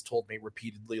it and has told me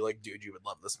repeatedly, dude, you would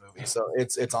love this movie. So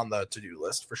it's on the to-do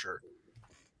list for sure.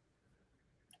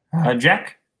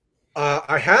 Jack?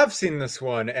 I have seen this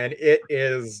one, and it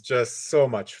is just so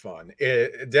much fun.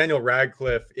 Daniel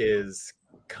Radcliffe is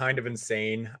kind of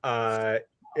insane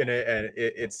in it, and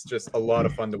it's just a lot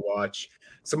of fun to watch.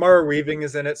 Samara Weaving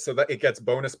is in it, so that it gets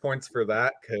bonus points for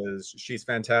that because she's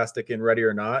fantastic in Ready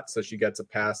or Not, so she gets a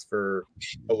pass for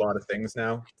a lot of things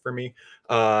now for me.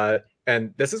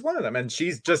 And this is one of them, and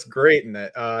she's just great in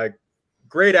it.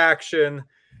 Great action.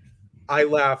 I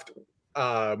laughed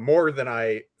more than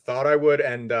I thought I would,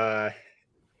 and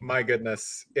my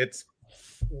goodness, it's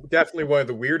definitely one of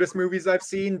the weirdest movies I've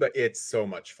seen, but it's so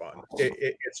much fun.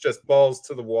 It's just balls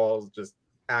to the walls, just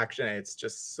action. It's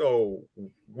just so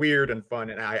weird and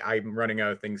fun, and I'm running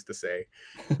out of things to say.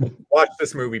 Watch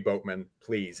this movie, Boatman,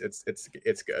 please. It's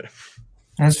good.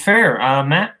 That's fair.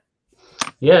 Matt?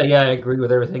 Yeah, I agree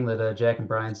with everything that Jack and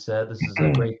Brian said. This is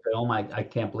a great film. I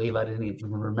can't believe I didn't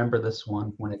even remember this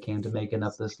one when it came to making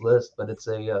up this list, but it's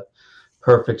a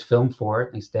perfect film for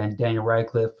it. Daniel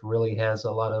Radcliffe really has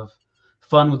a lot of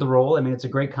fun with the role. I mean, it's a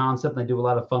great concept. They do a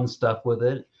lot of fun stuff with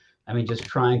it. I mean, just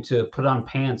trying to put on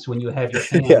pants when you have your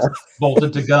hands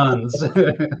bolted to guns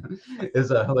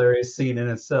is a hilarious scene in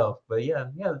itself. But yeah,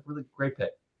 really great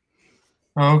pick.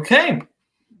 Okay.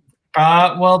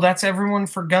 Well, that's everyone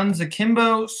for Guns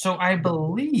Akimbo. So I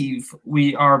believe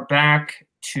we are back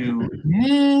to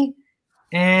me,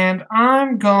 and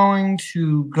I'm going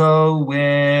to go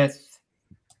with...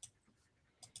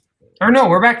 Or no,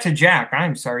 we're back to Jack.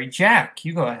 I'm sorry. Jack,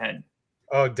 you go ahead.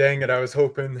 Oh, dang it. I was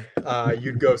hoping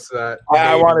you'd go to that.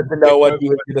 I wanted to know what you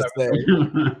were going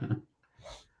to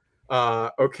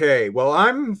say. Okay. Well,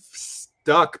 I'm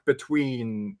stuck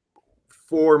between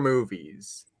 4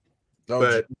 movies,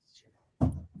 but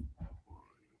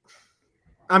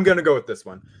I'm going to go with this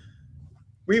one.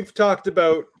 We've talked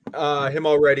about him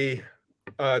already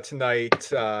tonight,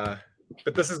 but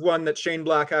this is one that Shane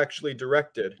Black actually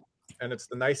directed, and it's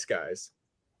The Nice Guys.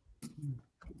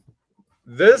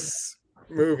 This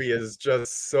movie is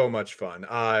just so much fun.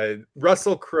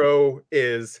 Russell Crowe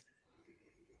is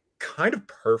kind of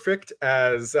perfect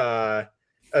as the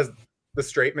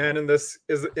straight man in this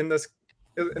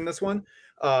one.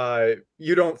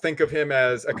 You don't think of him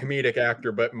as a comedic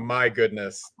actor, but my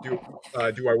goodness, do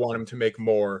I want him to make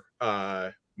more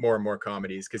and more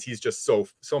comedies, because he's just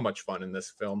so much fun in this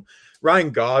film.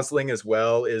 Ryan Gosling as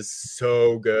well is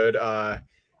so good.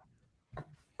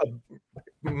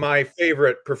 My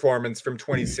favorite performance from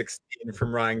 2016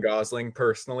 from Ryan Gosling,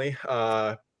 personally.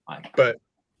 But I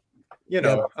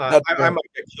might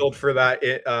get killed for that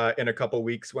in a couple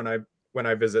weeks when I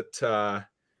visit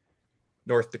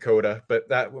North Dakota. But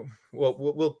that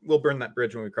we'll burn that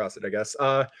bridge when we cross it, I guess.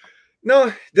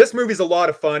 No, this movie's a lot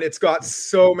of fun. It's got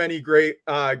so many great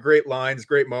lines,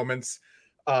 great moments.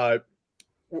 When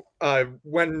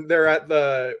they're at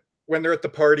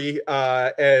the party,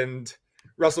 and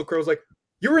Russell Crowe's like,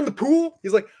 "You were in the pool?"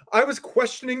 He's like, "I was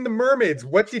questioning the mermaids.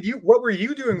 What were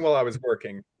you doing while I was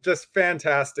working?" Just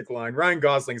fantastic line. Ryan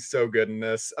Gosling's so good in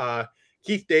this.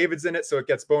 Keith David's in it, so it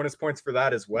gets bonus points for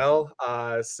that as well.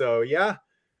 So yeah,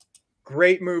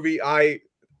 great movie.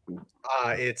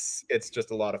 It's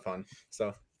just a lot of fun.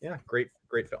 So yeah, great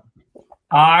film.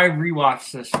 I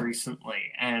rewatched this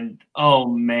recently, and oh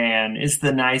man, is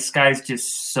The Nice Guys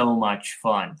just so much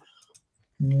fun.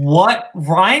 What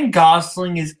Ryan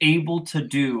Gosling is able to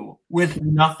do with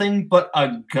nothing but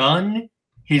a gun,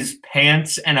 his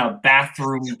pants, and a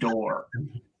bathroom door.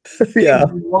 Yeah.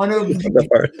 One of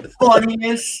the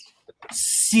funniest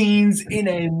scenes in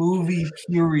a movie,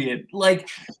 period. Like,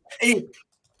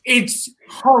 it's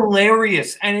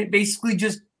hilarious, and it basically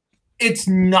just, it's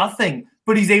nothing.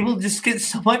 But he's able to just get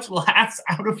so much laughs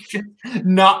out of just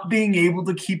not being able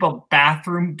to keep a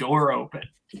bathroom door open.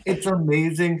 It's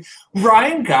amazing.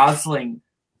 Ryan Gosling,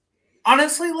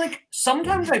 honestly, like,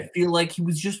 sometimes I feel like he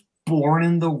was just born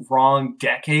in the wrong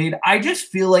decade. I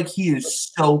just feel like he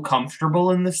is so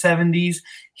comfortable in the 70s.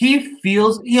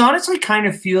 He honestly kind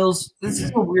of feels, this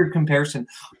is a weird comparison,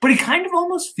 but he kind of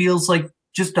almost feels like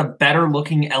just a better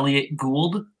looking Elliot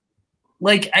Gould.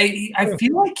 Like, I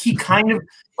feel like he kind of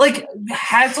like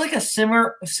has like a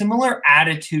similar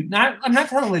attitude. I'm not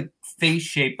telling like face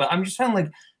shape, but I'm just telling like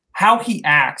how he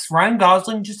acts. Ryan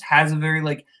Gosling just has a very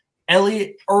like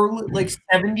Elliot, or like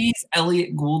 70s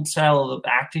Elliot Gould style of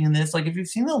acting in this. Like, if you've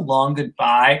seen The Long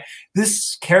Goodbye,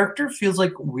 this character feels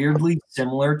like weirdly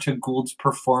similar to Gould's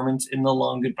performance in The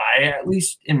Long Goodbye, at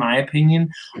least in my opinion.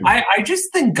 I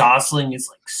just think Gosling is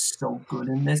like so good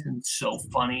in this and so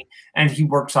funny, and he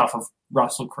works off of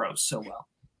Russell Crowe so well.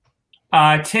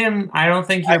 Tim, I don't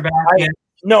think you're back yet.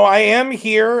 No, I am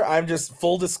here. I'm just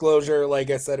full disclosure, like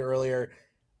I said earlier,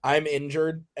 I'm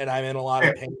injured and I'm in a lot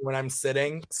of pain when I'm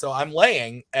sitting, so I'm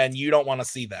laying, and you don't want to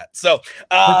see that. So,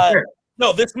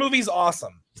 no, this movie's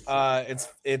awesome.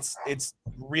 It's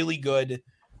really good.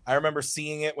 I remember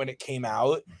seeing it when it came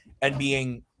out and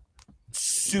being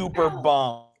super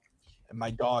bummed. And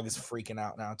my dog is freaking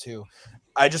out now too.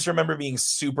 I just remember being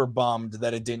super bummed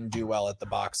that it didn't do well at the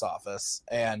box office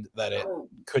and that it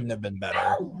couldn't have been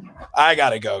better. I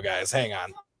gotta go, guys. Hang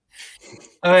on.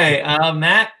 Okay,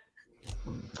 Matt.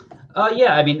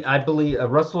 Yeah, I mean, I believe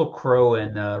Russell Crowe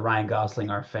and Ryan Gosling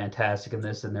are fantastic in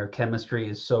this, and their chemistry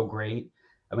is so great.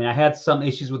 I mean, I had some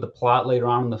issues with the plot later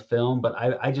on in the film, but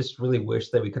I just really wish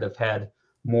that we could have had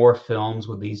more films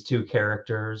with these two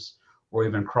characters, or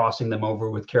even crossing them over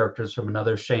with characters from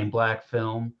another Shane Black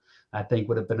film. I think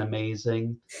would have been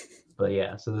amazing. But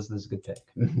yeah, so this is a good pick.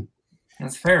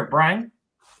 That's fair. Brian?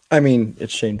 I mean,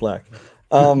 it's Shane Black.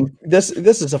 This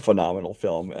is a phenomenal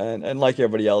film, and like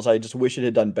everybody else, I just wish it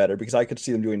had done better, because I could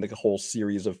see them doing like a whole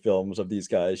series of films of these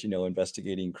guys,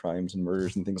 investigating crimes and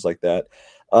murders and things like that.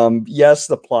 Yes,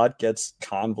 the plot gets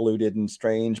convoluted and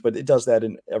strange, but it does that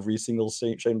in every single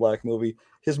Shane Black movie.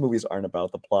 His movies aren't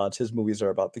about the plots. His movies are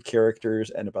about the characters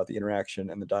and about the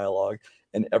interaction and the dialogue,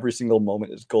 and every single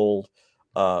moment is gold.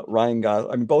 Both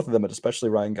of them, but especially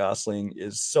Ryan Gosling,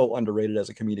 is so underrated as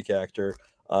a comedic actor.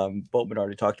 Boatman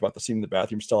already talked about the scene in the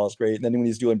bathroom stall is great. And then when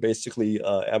he's doing basically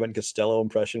Abbott and Costello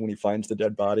impression when he finds the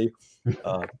dead body,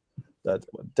 that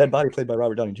dead body played by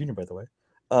Robert Downey Jr., by the way.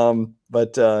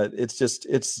 But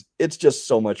it's just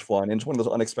so much fun. And it's one of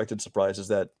those unexpected surprises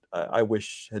that I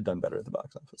wish had done better at the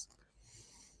box office.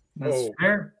 That's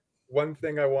fair. One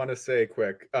thing I want to say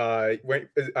quick. I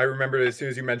remember as soon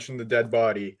as you mentioned the dead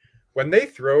body, when they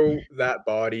throw that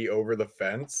body over the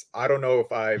fence, I don't know if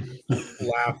I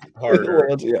laughed harder.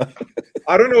 Yeah.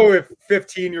 I don't know if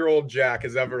 15-year-old Jack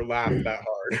has ever laughed that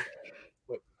hard.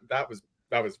 But that was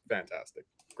fantastic.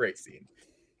 Great scene.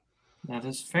 That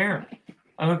is fair.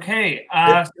 Okay.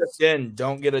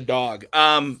 Don't get a dog.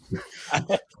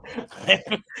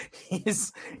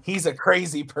 He's a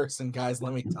crazy person, guys.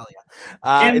 Let me tell you.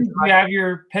 Tim, do you have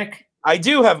your pick? I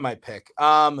do have my pick.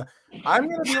 I'm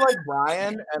gonna be like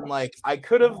Brian, and like I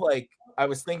could have I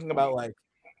was thinking about like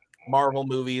Marvel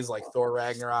movies like Thor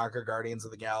Ragnarok or Guardians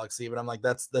of the Galaxy, but I'm like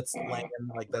that's lame.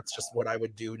 Like that's just what I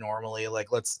would do normally.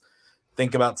 Like let's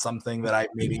think about something that I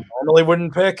maybe normally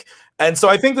wouldn't pick. And so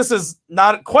I think this is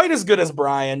not quite as good as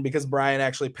Brian, because Brian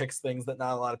actually picks things that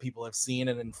not a lot of people have seen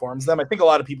and informs them. I think a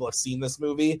lot of people have seen this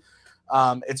movie.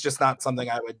 It's just not something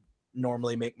I would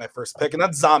normally make my first pick, and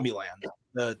that's Zombieland,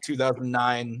 the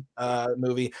 2009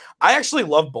 movie. I actually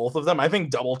love both of them. I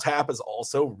think Double Tap is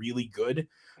also really good.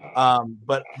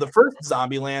 But the first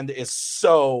Zombieland is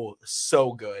so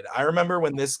good. I remember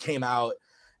when this came out,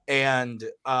 and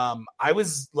I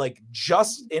was like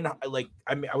just in like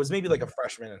I was maybe like a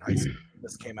freshman in high school when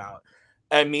this came out,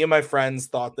 and me and my friends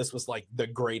thought this was like the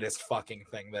greatest fucking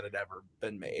thing that had ever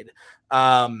been made.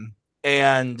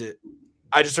 And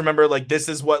I just remember like this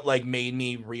is what like made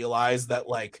me realize that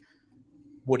like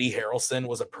Woody Harrelson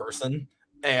was a person,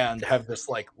 and have just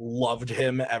like loved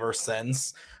him ever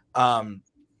since.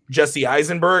 Jesse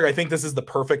Eisenberg, I think this is the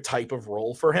perfect type of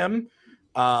role for him.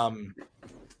 And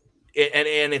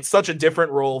it's such a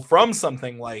different role from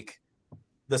something like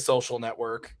The Social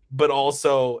Network, but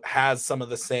also has some of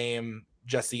the same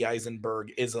Jesse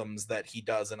Eisenberg isms that he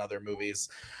does in other movies.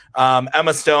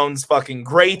 Emma Stone's fucking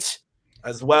great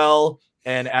as well.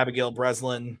 And Abigail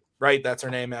Breslin, right? That's her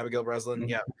name, Abigail Breslin.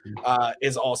 Yeah.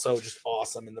 Is also just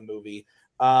awesome in the movie.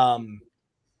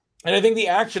 And I think the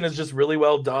action is just really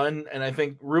well done. And I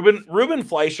think Ruben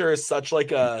Fleischer is such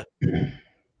like a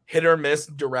hit or miss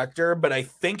director. But I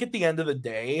think at the end of the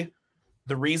day,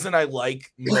 the reason I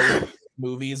like most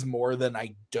movies more than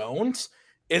I don't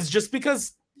is just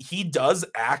because he does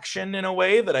action in a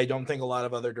way that I don't think a lot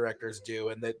of other directors do.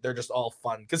 And that they're just all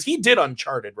fun. Because he did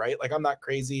Uncharted, right? Like, I'm not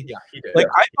crazy. Yeah, he did. Like,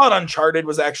 I thought Uncharted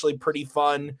was actually pretty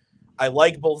fun. I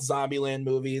like both Zombieland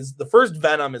movies. The first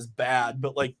Venom is bad,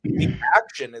 but like the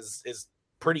action is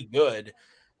pretty good.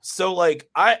 So like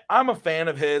I'm a fan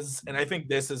of his, and I think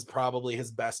this is probably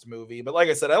his best movie. But like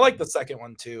I said, I like the second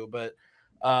one too. But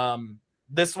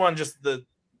this one, just the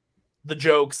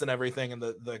jokes and everything, and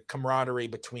the camaraderie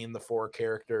between the four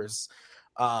characters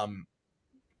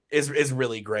is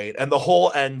really great. And the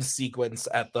whole end sequence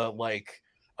at the like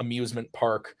amusement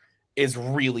park is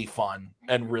really fun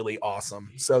and really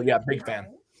awesome. So yeah, big fan.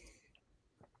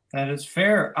 That is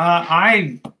fair.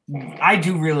 I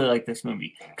do really like this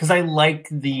movie because I like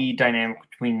the dynamic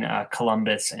between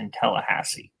Columbus and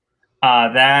Tallahassee.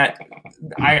 That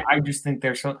I just think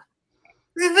there's so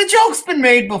the joke's been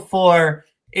made before.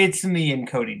 It's me and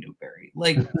Cody Newberry.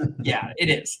 Like, yeah, it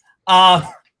is.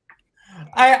 But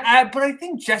I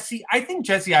think Jesse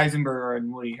Eisenberg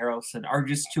and Woody Harrelson are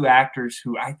just two actors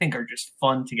who I think are just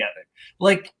fun together.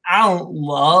 Like, I don't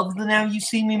love the Now You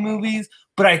See Me movies,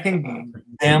 but I think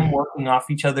them working off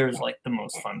each other is like the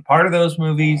most fun part of those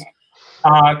movies.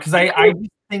 Because I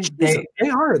think they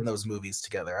are in those movies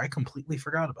together. I completely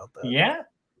forgot about that.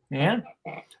 Yeah.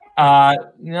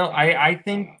 I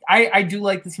think I do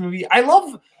like this movie. I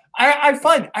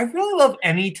really love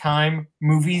any time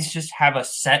movies just have a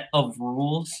set of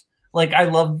rules. Like,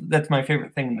 that's my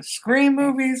favorite thing in the Scream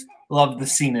movies. Love the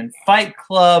scene in Fight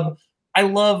Club. I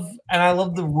love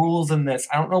the rules in this.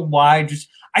 I don't know why.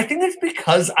 I think it's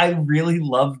because I really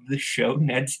loved the show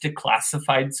Ned's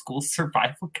Declassified School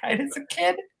Survival Guide as a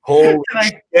kid. Holy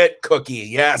shit, Cookie.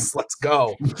 Yes, let's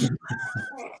go.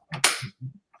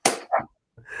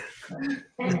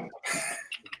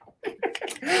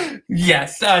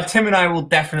 Yes, Tim and I will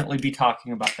definitely be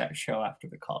talking about that show after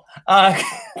the call. But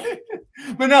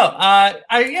no,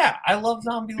 I love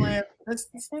Zombieland. This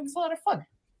movie's a lot of fun.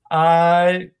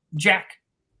 Jack.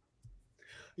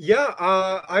 Yeah,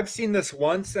 I've seen this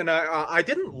once, and I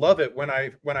didn't love it when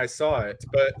I saw it,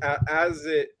 but as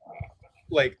it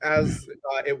went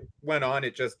on,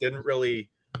 it just didn't really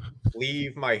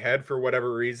leave my head for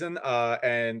whatever reason,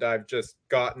 and I've just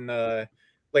gotten I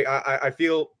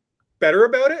feel better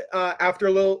about it after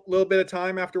a little bit of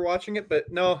time after watching it.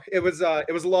 But no, it was a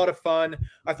lot of fun.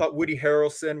 I thought Woody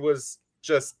Harrelson was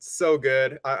just so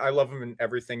good. I love him in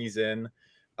everything he's in.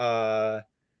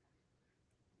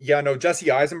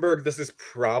 Jesse Eisenberg, this is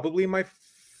probably my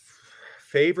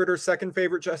favorite or second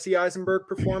favorite Jesse Eisenberg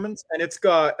performance, and it's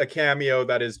got a cameo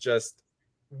that is just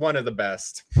one of the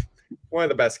best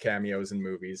cameos in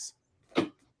movies.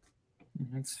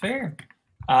 That's fair.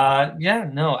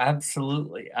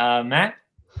 Absolutely. Matt?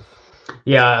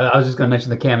 Yeah, I was just going to mention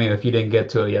the cameo if you didn't get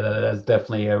to it. Yeah, that's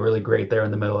definitely really great there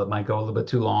in the middle. It might go a little bit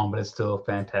too long, but it's still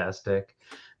fantastic.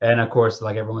 And of course,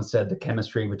 like everyone said, the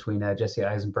chemistry between Jesse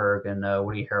Eisenberg and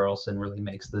Woody Harrelson really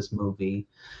makes this movie.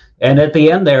 And at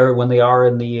the end there, when they are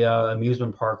in the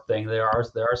amusement park thing, there are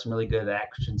some really good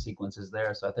action sequences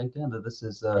there. So I think that this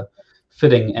is a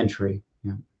fitting entry.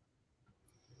 Yeah.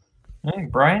 Hey,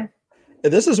 Brian?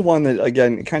 This is one that,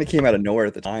 again, kind of came out of nowhere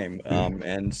at the time,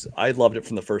 and I loved it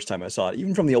from the first time I saw it.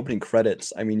 Even from the opening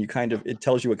credits, I mean, it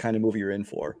tells you what kind of movie you're in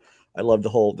for. I love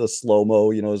the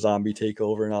slow-mo, zombie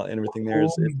takeover and everything there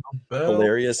is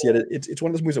hilarious. Yet it's one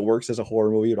of those movies that works as a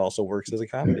horror movie. It also works as a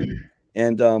comedy.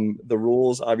 And the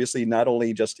rules, obviously, not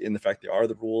only just in the fact they are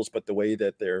the rules, but the way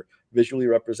that they're visually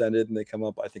represented and they come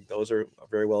up, I think those are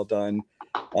very well done.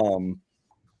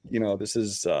 This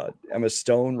is Emma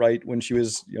Stone, right? When she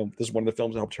was, this is one of the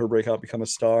films that helped her break out, become a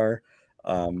star.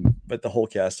 But the whole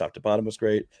cast, top to bottom, was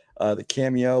great. The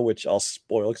cameo, which I'll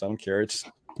spoil because I don't care. It's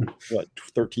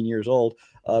 13 years old.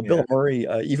 Bill Murray,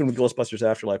 even with Ghostbusters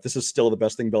Afterlife, this is still the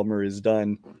best thing Bill Murray has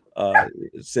done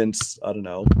since, I don't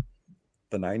know,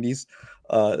 the 90s.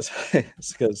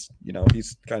 Because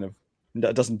he's kind of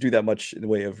doesn't do that much in the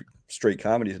way of straight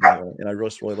comedies anymore, and I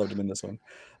really loved him in this one.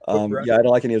 I don't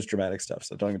like any of his dramatic stuff,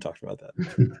 so don't even talk about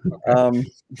that.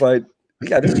 But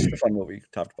yeah, this is a fun movie,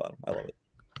 top to bottom. I love it.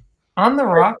 On the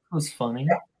Rock was funny.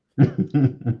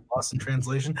 Lost in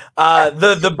translation.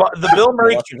 The Bill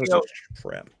Murray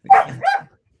crap.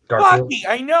 Bucky,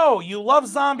 I know you love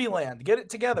Zombieland. Get it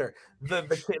together.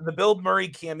 The Bill Murray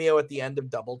cameo at the end of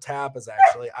Double Tap is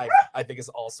actually I think is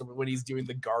also when he's doing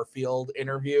the Garfield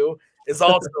interview is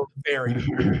also very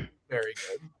very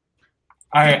good.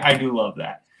 I do love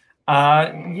that.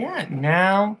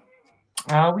 Now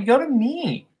we go to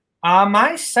me.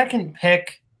 My second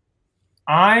pick,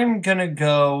 I'm gonna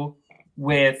go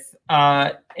with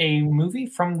a movie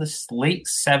from the late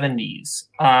 70s.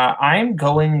 I'm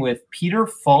going with Peter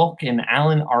Falk and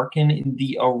Alan Arkin in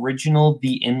the original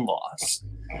The In-Laws.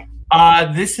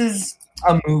 This is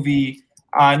a movie,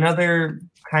 another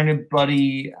kind of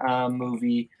buddy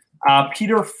movie.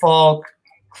 Peter Falk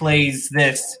plays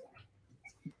this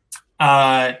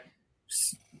a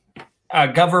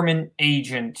government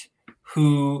agent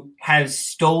who has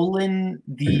stolen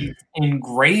the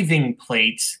engraving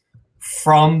plates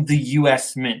from the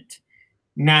U.S. Mint.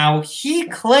 Now, he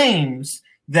claims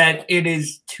that it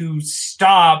is to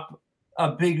stop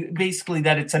basically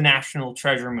that it's a national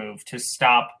treasure move to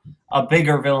stop a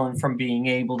bigger villain from being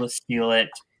able to steal it.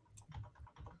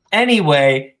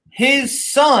 Anyway, his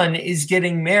son is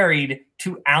getting married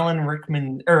to Alan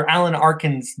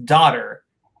Arkin's daughter.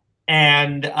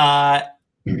 And Alan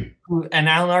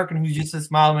Arkin, who's just this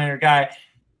mild-mannered guy,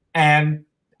 and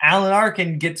Alan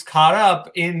Arkin gets caught up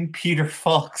in Peter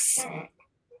Falk's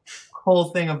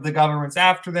whole thing of the government's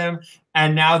after them,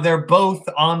 and now they're both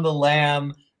on the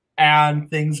lam, and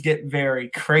things get very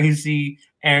crazy,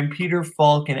 and Peter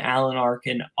Falk and Alan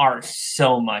Arkin are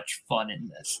so much fun in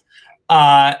this.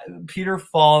 Peter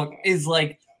Falk is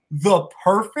like the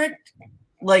perfect,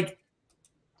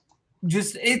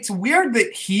 it's weird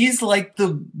that he's like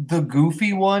the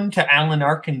goofy one to Alan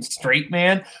Arkin's straight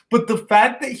man, but the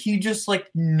fact that he just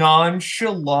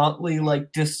nonchalantly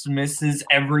dismisses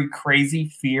every crazy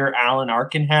fear Alan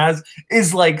Arkin has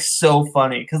is so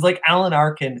funny, because Alan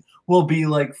Arkin will be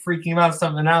freaking him out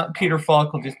something out. Peter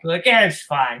Falk will just be like, yeah, it's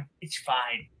fine,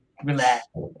 relax.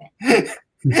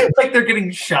 It's like they're getting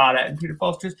shot at, and Peter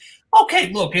Falk's just,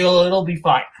 okay, look, it'll be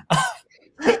fine.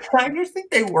 I just think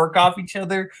they work off each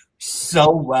other so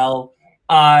well.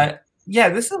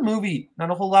 This is a movie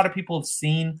not a whole lot of people have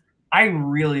seen. I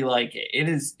really like it. It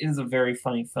is a very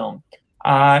funny film.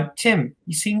 Tim,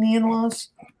 you seen The In-Laws?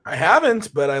 I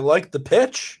haven't, but I like the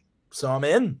pitch, so I'm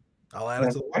in. I'll add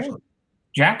it to the watch list.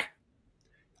 Jack?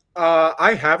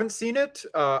 I haven't seen it.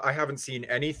 I haven't seen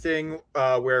anything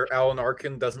where Alan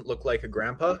Arkin doesn't look like a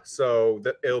grandpa, so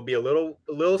it'll be a little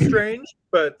strange,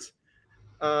 but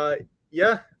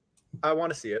yeah, I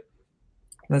want to see it.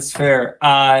 That's fair.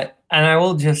 And I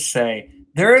will just say,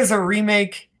 there is a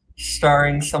remake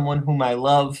starring someone whom I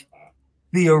love.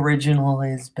 The original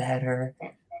is better. Is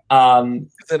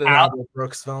it an Albert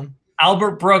Brooks film?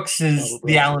 Albert Brooks is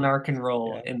the Alan Arkin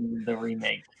role in the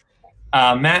remake.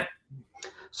 Matt?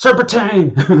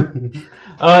 Serpentine!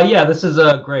 This is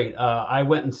great. I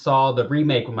went and saw the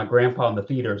remake with my grandpa in the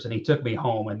theaters, and he took me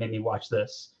home and made me watch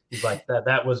this. He's like,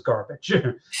 that was garbage.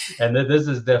 And this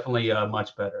is definitely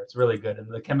much better. It's really good. And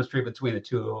the chemistry between the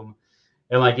two of them,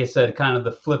 and like you said, kind of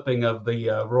the flipping of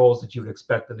the roles that you would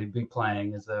expect them to be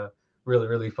playing is really,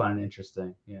 really fun and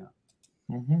interesting. Yeah.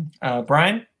 Mm-hmm.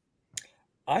 Brian?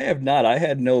 I have not. I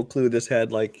had no clue this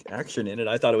had action in it.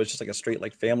 I thought it was just a straight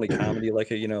family comedy,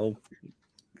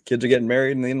 kids are getting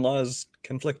married and the in-laws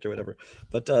conflict or whatever.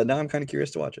 But now I'm kind of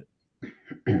curious to watch it.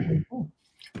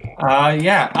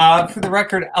 For the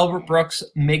record, Albert Brooks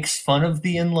makes fun of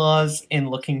the In-Laws in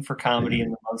Looking for Comedy in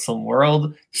the Muslim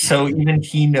World, so even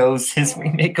he knows his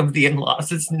remake of the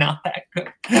In-Laws is not that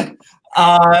good.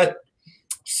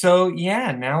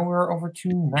 Now we're over to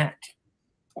Matt.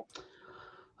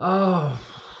 Oh,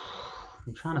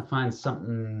 I'm trying to find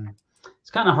something. It's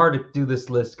kind of hard to do this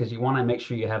list because you want to make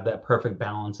sure you have that perfect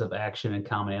balance of action and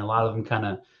comedy. A lot of them kind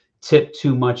of tip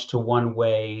too much to one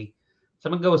way So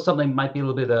I'm gonna go with something that might be a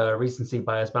little bit recency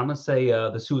bias, but I'm gonna say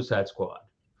the Suicide Squad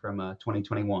from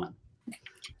 2021.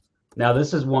 Now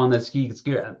this is one that's James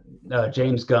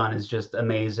Gunn is just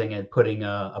amazing at putting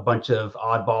a bunch of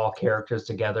oddball characters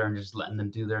together and just letting them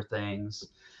do their things.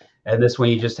 And this one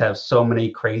you just have so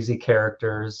many crazy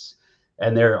characters,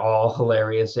 and they're all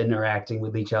hilarious interacting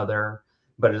with each other.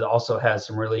 But it also has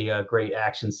some really great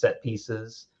action set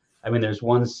pieces. I mean, there's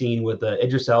one scene with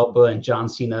Idris Elba and John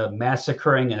Cena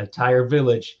massacring an entire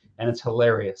village, and it's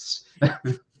hilarious.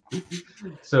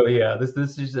 So yeah, this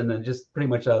is and then just pretty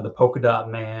much the Polka Dot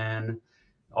Man,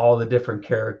 all the different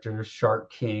characters,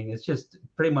 Shark King. It's just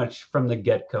pretty much from the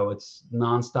get-go. It's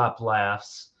nonstop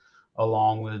laughs,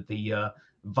 along with the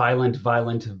violent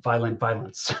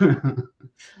violence.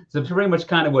 So pretty much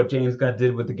kind of what James Gunn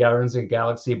did with the Guardians of the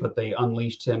Galaxy, but they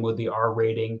unleashed him with the R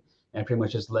rating and pretty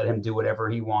much just let him do whatever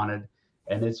he wanted,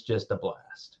 and it's just a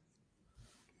blast.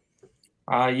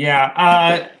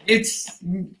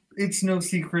 It's no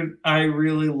secret I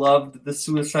really loved the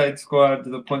Suicide Squad to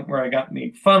the point where I got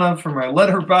made fun of for my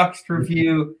Letterboxd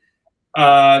review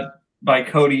by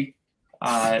Cody.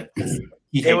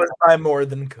 It was by more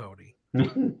than Cody.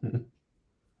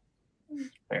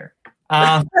 Fair.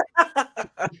 I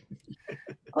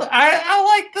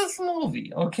like this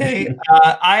movie. Okay,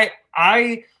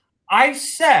 I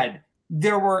said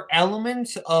there were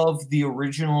elements of the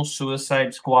original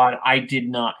Suicide Squad I did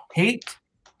not hate.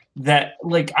 That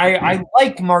like I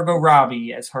like Margot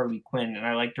Robbie as Harley Quinn, and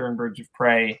I liked her in Birds of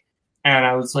Prey, and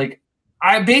I was like,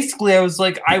 I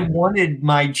wanted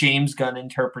my James Gunn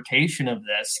interpretation of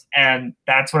this, and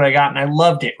that's what I got, and I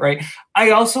loved it. Right. I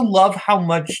also love how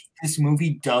much this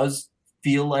movie does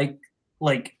feel like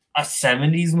a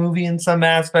 70s movie in some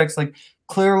aspects, like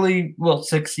clearly,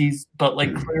 60s, but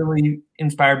like clearly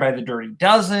inspired by The Dirty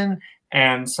Dozen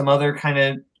and some other kind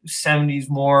of 70s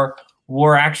more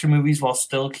war action movies while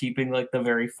still keeping like the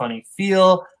very funny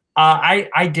feel.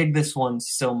 I dig this one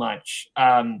so much.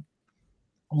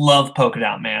 Love Polka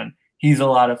Dot Man. He's a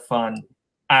lot of fun.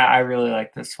 I really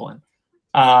like this one.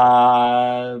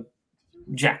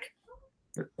 Jack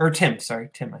or Tim. Sorry,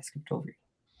 Tim. I skipped over you.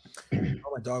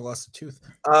 Oh, my dog lost a tooth.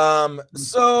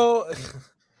 So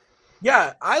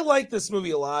yeah, I like this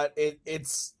movie a lot.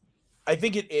 I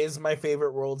think it is my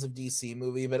favorite Worlds of DC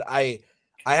movie, but I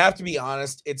have to be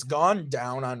honest, it's gone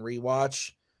down on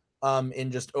rewatch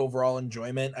in just overall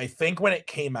enjoyment. I think when it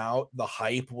came out, the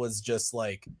hype was just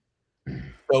like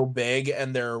so big,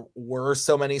 and there were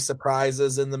so many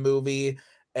surprises in the movie,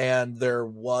 and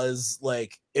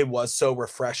it was so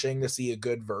refreshing to see a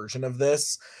good version of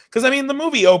this. Because I mean, the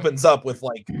movie opens up with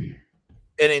like an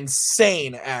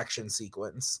insane action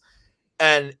sequence,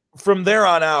 and from there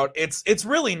on out, it's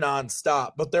really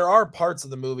nonstop. But there are parts of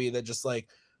the movie that just like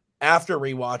after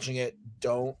rewatching it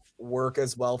don't work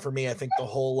as well for me. I think the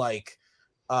whole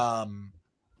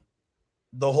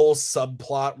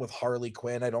subplot with Harley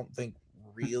Quinn, I don't think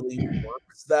really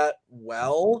works that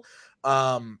well.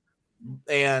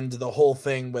 And the whole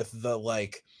thing with the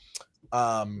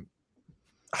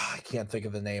I can't think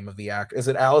of the name of the actor. Is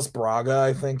it Alice Braga?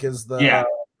 I think is the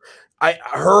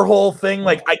her whole thing.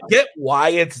 Like, I get why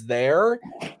it's there,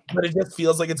 but it just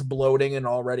feels like it's bloating an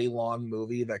already long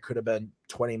movie that could have been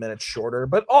 20 minutes shorter.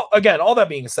 But all that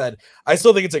being said, I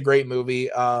still think it's a great movie.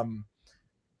 A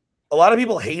lot of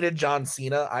people hated John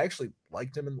Cena. I actually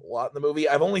liked him a lot in the movie.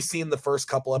 I've only seen the first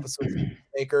couple episodes of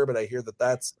Maker, but I hear that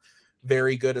that's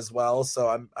very good as well.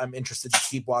 So I'm interested to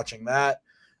keep watching that.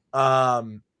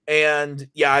 And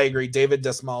yeah, I agree. David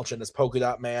Dastmalchian as Polka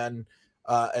Dot Man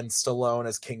and Stallone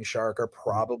as King Shark are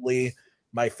probably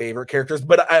my favorite characters.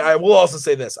 But I will also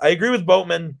say this. I agree with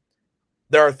Boatman.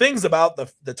 There are things about the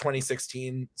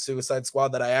 2016 Suicide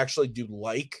Squad that I actually do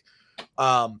like.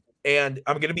 And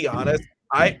I'm going to be honest.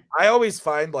 I always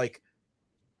find like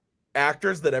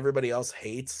actors that everybody else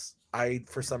hates, I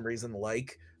for some reason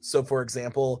like. So for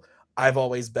example, I've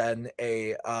always been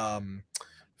a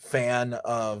fan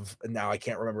of, now I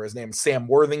can't remember his name, Sam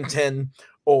Worthington,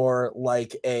 or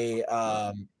like a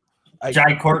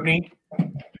Jai Courtney.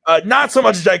 Not so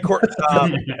much Jai Courtney.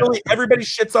 Everybody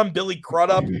shits on Billy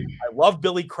Crudup. I love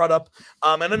Billy Crudup.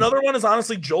 And another one is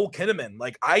honestly Joel Kinnaman.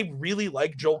 Like, I really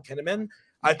like Joel Kinnaman.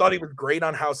 I thought he was great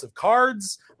on House of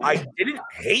Cards. I didn't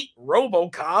hate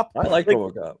RoboCop. I like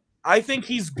RoboCop. I think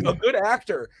he's a good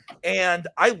actor, and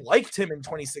I liked him in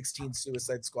 2016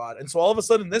 Suicide Squad. And so all of a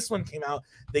sudden this one came out,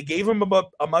 they gave him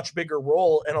a much bigger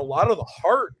role, and a lot of the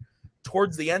heart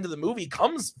towards the end of the movie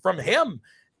comes from him.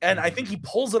 And I think he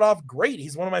pulls it off great.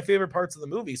 He's one of my favorite parts of the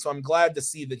movie. So I'm glad to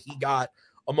see that he got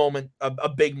a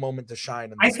big moment to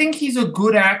shine. I think he's a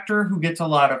good actor who gets a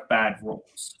lot of bad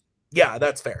roles. Yeah,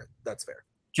 that's fair. That's fair.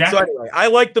 Jack? So anyway, I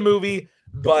like the movie,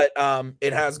 but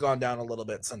it has gone down a little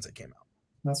bit since it came out.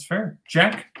 That's fair.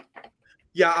 Jack?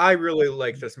 Yeah, I really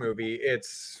like this movie.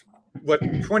 It's what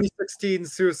 2016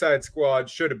 Suicide Squad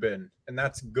should have been, and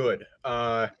that's good.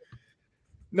 Like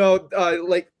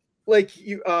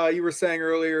you were saying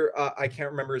earlier, I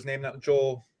can't remember his name now.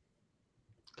 Joel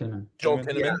Kinnaman.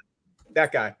 Yeah,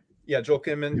 that guy. Yeah, Joel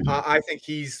Kinnaman. I think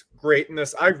he's great in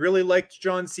this. I really liked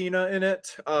John Cena in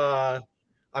it.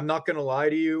 I'm not gonna lie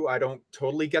to you, I don't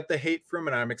totally get the hate from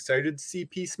it. I'm excited to see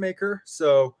Peacemaker.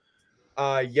 So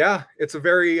yeah, it's a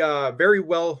very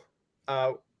well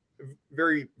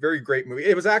very great movie.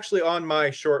 It was actually on my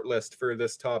short list for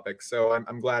this topic, so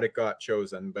I'm glad it got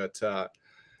chosen. But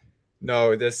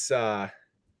no, this what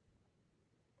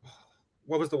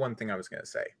was the one thing I was gonna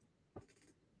say?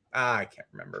 I can't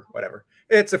remember. Whatever.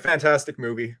 It's a fantastic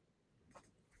movie.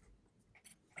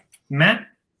 Matt?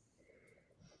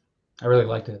 I really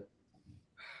liked it.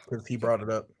 Because he brought it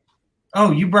up.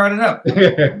 Oh, you brought it up.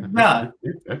 Yeah.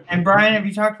 And Brian, have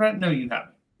you talked about it? No, you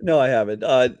haven't. No, I haven't.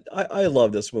 I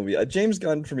love this movie. James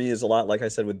Gunn for me is a lot like I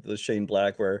said with the Shane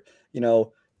Black, where the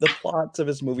plots of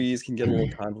his movies can get a little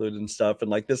convoluted and stuff,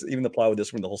 and like this, even the plot with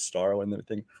this one, the whole Star and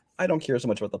everything. I don't care so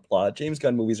much about the plot. James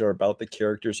Gunn movies are about the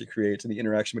characters he creates and the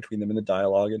interaction between them and the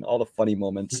dialogue and all the funny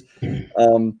moments.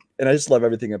 And I just love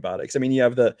everything about it. Because I mean, you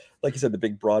have like you said, the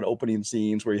big broad opening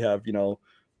scenes where you have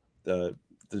the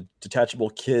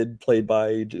detachable kid played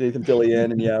by Nathan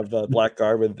Fillion, and you have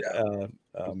Blackguard with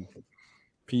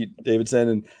Pete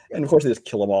Davidson, and of course they just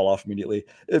kill them all off immediately.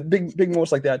 Big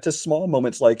moments like that, to small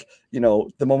moments like the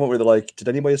moment where they're like, did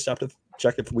anybody stop to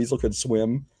check if Weasel could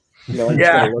swim? And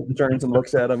Yeah. he turns and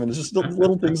looks at him, and it's just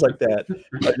little things like that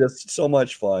are just so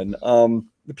much fun.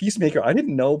 The Peacemaker, I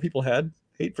didn't know people had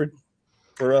hate for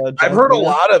I've heard a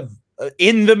lot of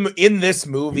in this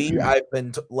movie. I've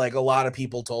been like, a lot of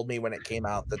people told me when it came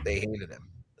out that they hated him.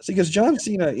 See, because John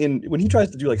Cena, when he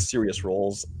tries to do like serious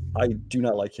roles, I do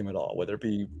not like him at all, whether it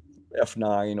be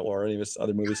F9 or any of his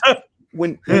other movies.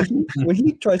 when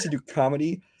he tries to do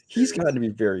comedy, he's gotten to be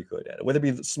very good at it, whether it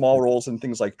be small roles in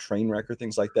things like Trainwreck or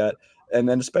things like that. And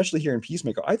then especially here in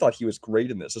Peacemaker, I thought he was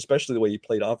great in this, especially the way he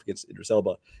played off against Idris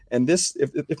Elba. And this,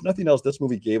 if nothing else, this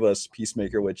movie gave us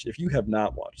Peacemaker, which if you have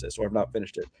not watched this or have not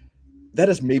finished it, that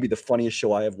is maybe the funniest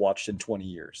show I have watched in 20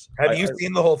 years. Have you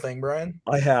seen the whole thing, Brian?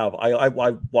 I have. I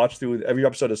watched through every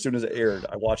episode as soon as it aired.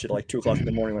 I watched it at like 2:00 in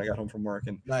the morning when I got home from work.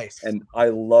 And nice. And I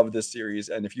love this series.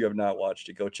 And if you have not watched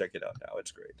it, go check it out now.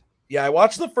 It's great. Yeah, I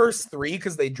watched the first 3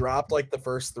 because they dropped like the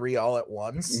first 3 all at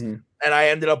once. Mm-hmm. And I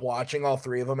ended up watching all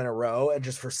 3 of them in a row. And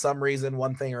just for some reason,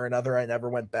 one thing or another, I never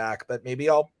went back. But maybe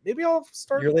I'll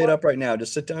start. You're laid up right now.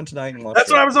 Just sit down tonight and watch. That's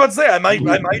what I was about to say. I might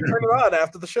turn it on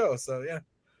after the show. So yeah.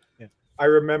 I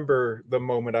remember the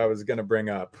moment I was going to bring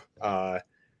up.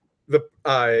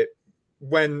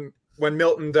 When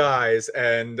Milton dies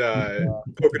and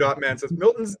Polka Dot Man says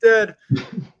Milton's dead.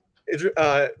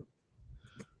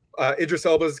 Idris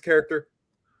Elba's character,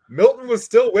 Milton was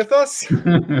still with us.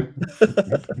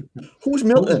 Who's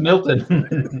Milton?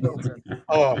 Milton.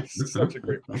 Oh, such a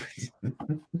great moment.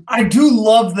 I do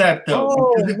love that though.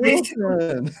 Oh,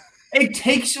 because it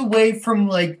takes away from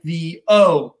like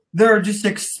they're just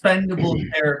expendable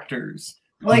characters.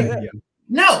 Like,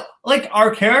 no, like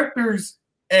are characters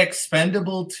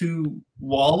expendable to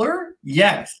Waller?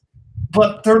 Yes.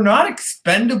 But they're not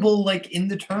expendable like in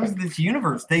the terms of this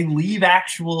universe. They leave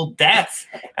actual deaths.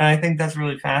 And I think that's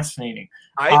really fascinating.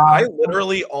 I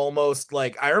literally almost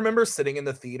I remember sitting in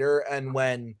the theater, and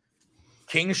when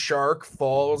King Shark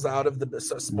falls out of the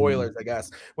spoilers, I guess.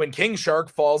 When King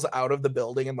Shark falls out of the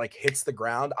building and hits the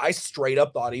ground, I straight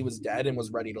up thought he was dead and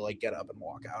was ready to get up and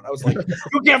walk out. I was like,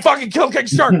 "You can't fucking kill King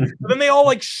Shark!" And then they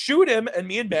all shoot him, and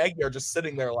me and Maggie are just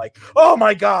sitting there "Oh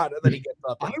my god!" And then he gets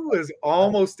up. I was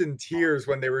almost in tears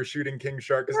when they were shooting King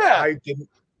Shark because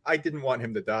I didn't want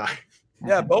him to die.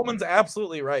 Yeah, Bowman's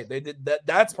absolutely right. They did that.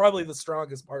 That's probably the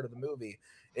strongest part of the movie.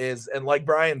 And like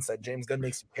Brian said, James Gunn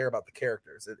makes you care about the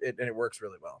characters. And it works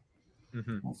really well.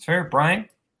 Mm-hmm. That's fair, Brian.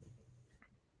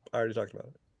 I already talked about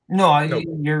it. No,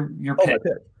 your pick.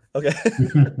 Okay.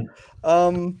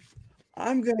 I'm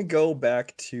gonna go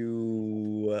back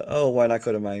to why not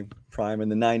go to my prime in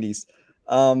the 90s?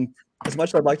 As much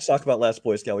as I'd like to talk about Last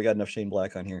Boy Scout, we got enough Shane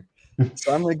Black on here.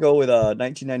 So I'm gonna go with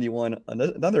 1991,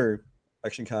 another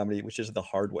action comedy, which is The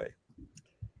Hard Way.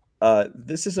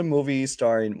 This is a movie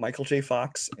starring Michael J.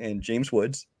 Fox and James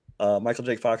Woods. Michael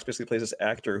J. Fox basically plays this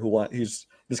actor who's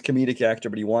this comedic actor,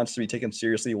 but he wants to be taken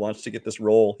seriously. He wants to get this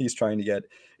role he's trying to get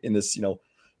in this,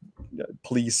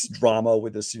 police drama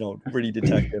with this, gritty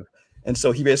detective. And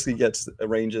so he basically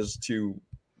arranges to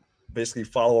basically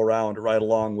follow around right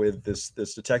along with this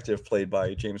detective played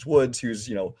by James Woods, who's,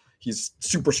 you know, he's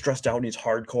super stressed out and he's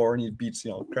hardcore and he beats,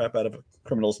 you know, crap out of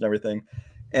criminals and everything.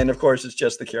 And of course, it's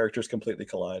just the characters completely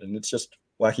collide and it's just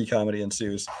wacky comedy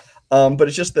ensues. But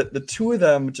it's just that the two of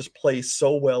them just play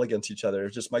so well against each other.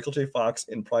 It's just Michael J. Fox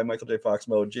in prime Michael J. Fox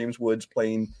mode, James Woods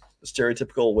playing the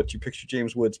stereotypical what you picture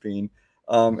James Woods being.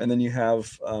 And then you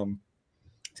have,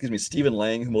 Stephen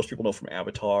Lang, who most people know from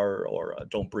Avatar or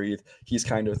Don't Breathe. He's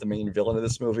kind of the main villain of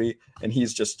this movie, and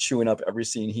he's just chewing up every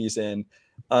scene he's in.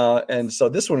 And so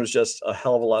this one was just a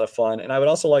hell of a lot of fun. And I would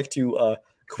also like to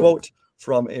quote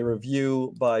from a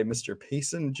review by Mr.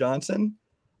 Payson Johnson,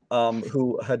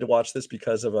 who had to watch this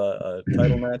because of a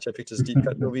title match. I picked his deep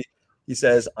cut movie. He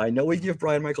says, "I know we give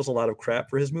Brian Michaels a lot of crap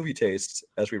for his movie tastes,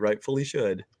 as we rightfully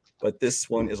should, but this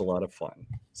one is a lot of fun."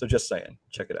 So just saying,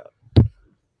 check it out.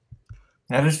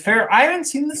 That is fair. I haven't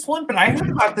seen this one, but I heard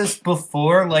about this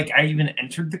before. Like, I even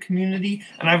entered the community,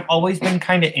 and I've always been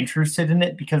kind of interested in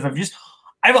it because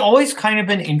I've always kind of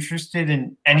been interested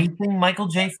in anything Michael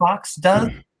J. Fox does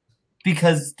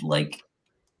because, like,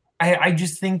 I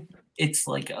just think it's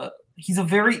like he's a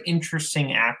very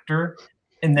interesting actor.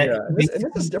 And that and this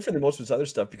is different than most of his other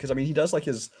stuff because I mean he does like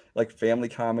his like family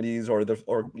comedies or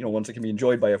you know ones that can be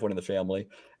enjoyed by everyone in the family,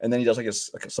 and then he does like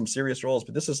some serious roles.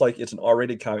 But this is like it's an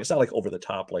R-rated comedy. It's not like over the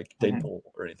top like Deadpool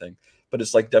or anything, but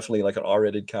it's like definitely like an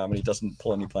R-rated comedy. It doesn't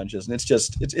pull any punches, and it's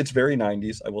just it's very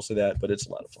 90s. I will say that, but it's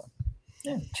a lot of fun.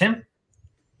 Yeah, Tim.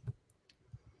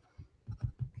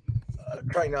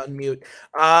 Trying to unmute.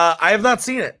 I have not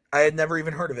seen it. I had never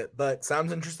even heard of it, but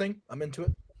sounds interesting. I'm into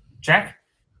it. Jack.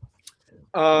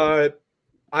 I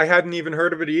hadn't even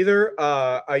heard of it either.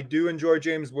 I do enjoy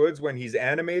James Woods when he's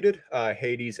animated,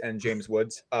 Hades and James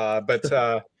Woods. But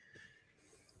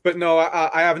no,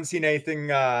 I haven't seen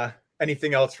anything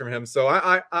else from him. So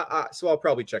so I'll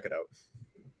probably check it out.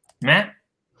 Matt?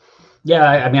 Yeah,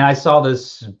 I mean, I saw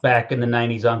this back in the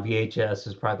 90s on VHS.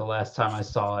 Is probably the last time I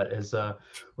saw it. It's a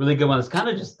really good one. It's kind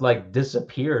of just like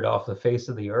disappeared off the face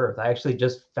of the earth. I actually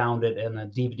just found it in a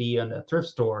DVD in a thrift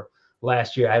store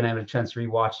last year. I haven't had a chance to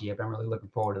rewatch it yet, but I'm really looking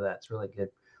forward to that. It's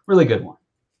really good one.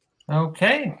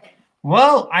 Okay.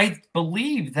 Well, I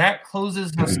believe that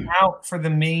closes us out for the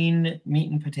main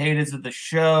meat and potatoes of the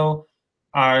show.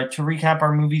 To recap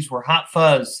our movies were Hot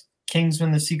Fuzz,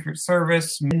 Kingsman: The Secret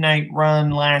Service, Midnight Run,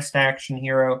 Last Action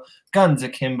Hero, Guns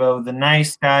Akimbo, The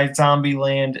Nice Guy,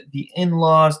 Zombieland, The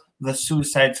In-Laws, The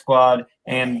Suicide Squad,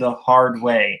 and The Hard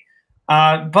Way.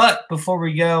 But before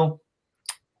we go,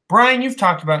 Brian, you've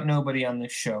talked about nobody on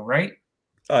this show, right?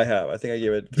 I have. I think I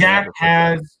gave it. Jack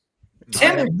has.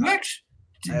 Tim has not.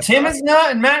 Tim has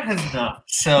not, and Matt has not.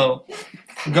 So,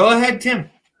 go ahead, Tim.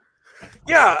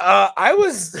 Yeah, I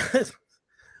was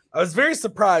very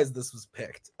surprised this was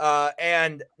picked,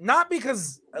 and not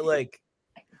because like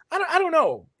I don't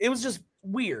know. It was just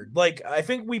weird. Like I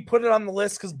think we put it on the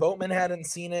list because Boatman hadn't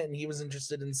seen it and he was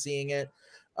interested in seeing it,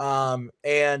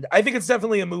 and I think it's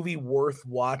definitely a movie worth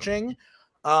watching.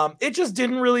 It just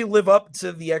didn't really live up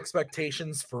to the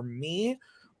expectations for me.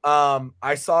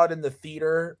 I saw it in the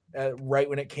theater right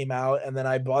when it came out, and then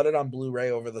I bought it on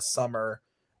Blu-ray over the summer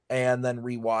and then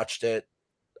rewatched it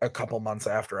a couple months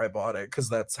after I bought it because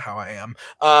that's how I am.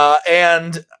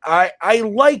 And I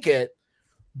like it,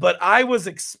 but I was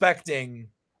expecting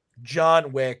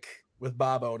John Wick with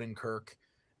Bob Odenkirk,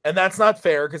 and that's not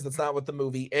fair because that's not what the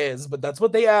movie is, but that's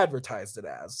what they advertised it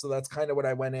as. So that's kind of what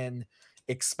I went in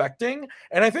expecting,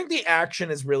 and I think the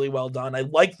action is really well done. I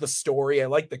like the story. I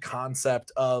like the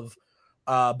concept of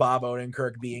Bob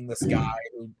Odenkirk being this guy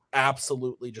who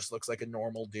absolutely just looks like a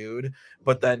normal dude,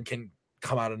 but then can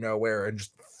come out of nowhere and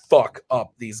just fuck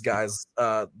up these guys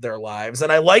their lives.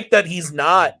 And I like that he's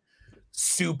not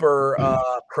super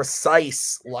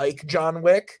precise like John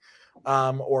Wick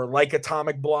or like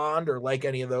Atomic Blonde or like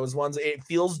any of those ones. It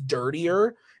feels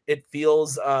dirtier. It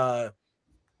feels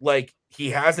like he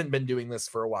hasn't been doing this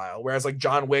for a while. Whereas like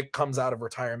John Wick comes out of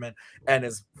retirement and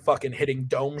is fucking hitting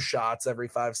dome shots every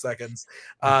 5 seconds.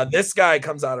 This guy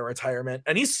comes out of retirement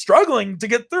and he's struggling to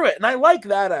get through it. And I like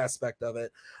that aspect of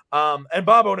it. And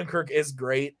Bob Odenkirk is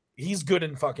great. He's good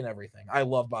in fucking everything. I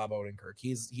love Bob Odenkirk.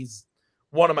 He's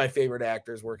one of my favorite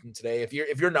actors working today.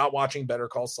 If you're not watching Better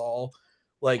Call Saul,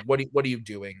 like what are you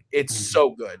doing? It's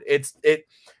so good.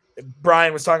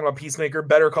 Brian was talking about Peacemaker.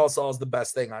 Better Call Saul is the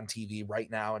best thing on TV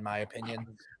right now, in my opinion.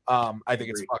 I think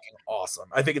it's fucking awesome.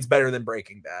 I think it's better than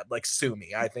Breaking Bad. Like, sue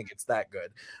me. I think it's that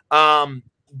good.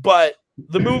 But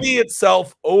the movie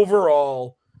itself,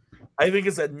 overall, I think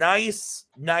it's a nice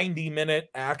 90-minute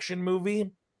action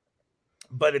movie,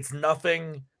 but it's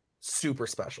nothing super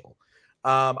special.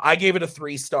 I gave it a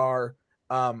 3-star.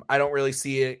 I don't really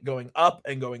see it going up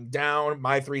and going down.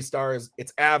 My 3 stars,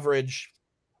 it's average.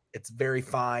 It's very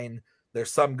fine.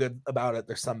 There's some good about it.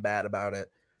 There's some bad about it.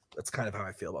 That's kind of how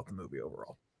I feel about the movie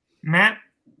overall. Matt?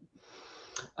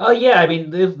 Yeah, I mean,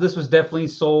 this was definitely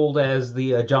sold as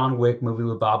the John Wick movie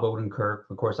with Bob Odenkirk.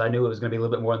 Of course, I knew it was going to be a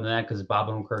little bit more than that because Bob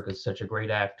Odenkirk is such a great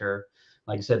actor.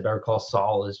 Like I said, Better Call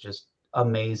Saul is just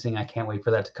amazing. I can't wait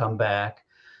for that to come back.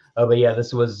 But yeah,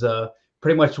 this was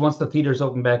pretty much once the theaters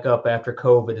open back up after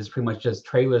COVID, is pretty much just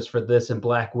trailers for this and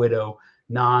Black Widow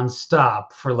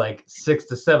nonstop for like 6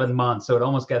 to 7 months. So it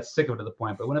almost got sick of it to the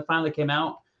point. But when it finally came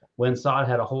out, when saw it,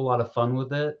 had a whole lot of fun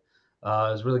with it. It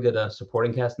was really good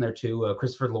supporting cast in there too.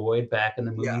 Christopher Lloyd back in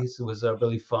the movies. It was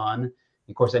really fun.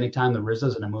 Of course, anytime the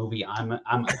RZA's in a movie, I'm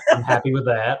happy with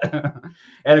that.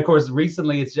 And of course,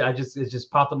 recently it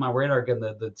just popped on my radar again.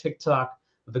 The TikTok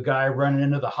of the guy running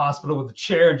into the hospital with a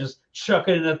chair and just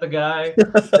chucking it at the guy.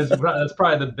 That's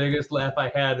probably the biggest laugh I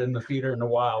had in the theater in a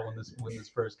while when this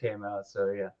first came out.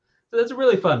 So yeah, so that's a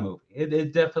really fun movie.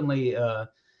 It definitely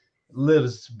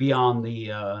lives beyond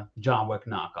the John Wick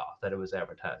knockoff that it was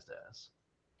advertised as.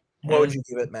 What would you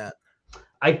give it, Matt?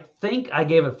 I think I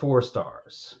gave it 4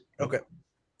 stars. Okay.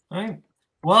 All right.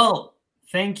 Well,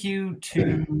 thank you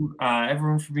to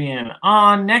everyone for being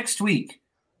on. Next week,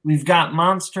 we've got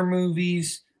monster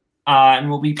movies, and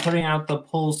we'll be putting out the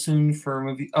poll soon for a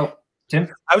movie. Oh, Tim?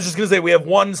 I was just going to say we have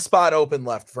 1 spot open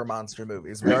left for monster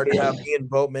movies. We already have Ian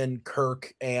Boatman,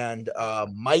 Kirk, and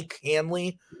Mike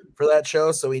Hanley for that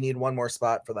show, so we need 1 more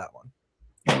spot for that one.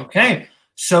 Okay.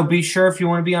 So be sure, if you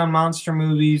want to be on monster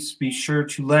movies, be sure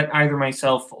to let either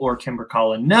myself or Kimber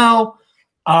Collin know.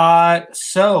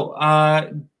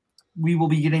 We will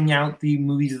be getting out the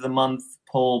Movies of the Month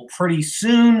poll pretty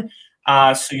soon,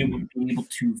 so you will be able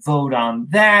to vote on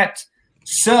that.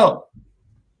 So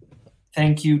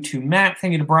thank you to Matt,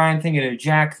 thank you to Brian, thank you to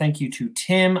Jack, thank you to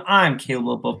Tim. I'm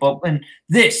Caleb Boatman.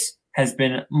 This has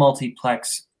been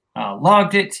Multiplex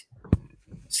Logged It.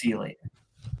 See you later.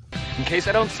 In case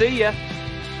I don't see ya.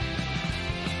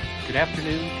 Good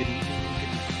afternoon, good evening,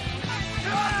 good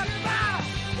night.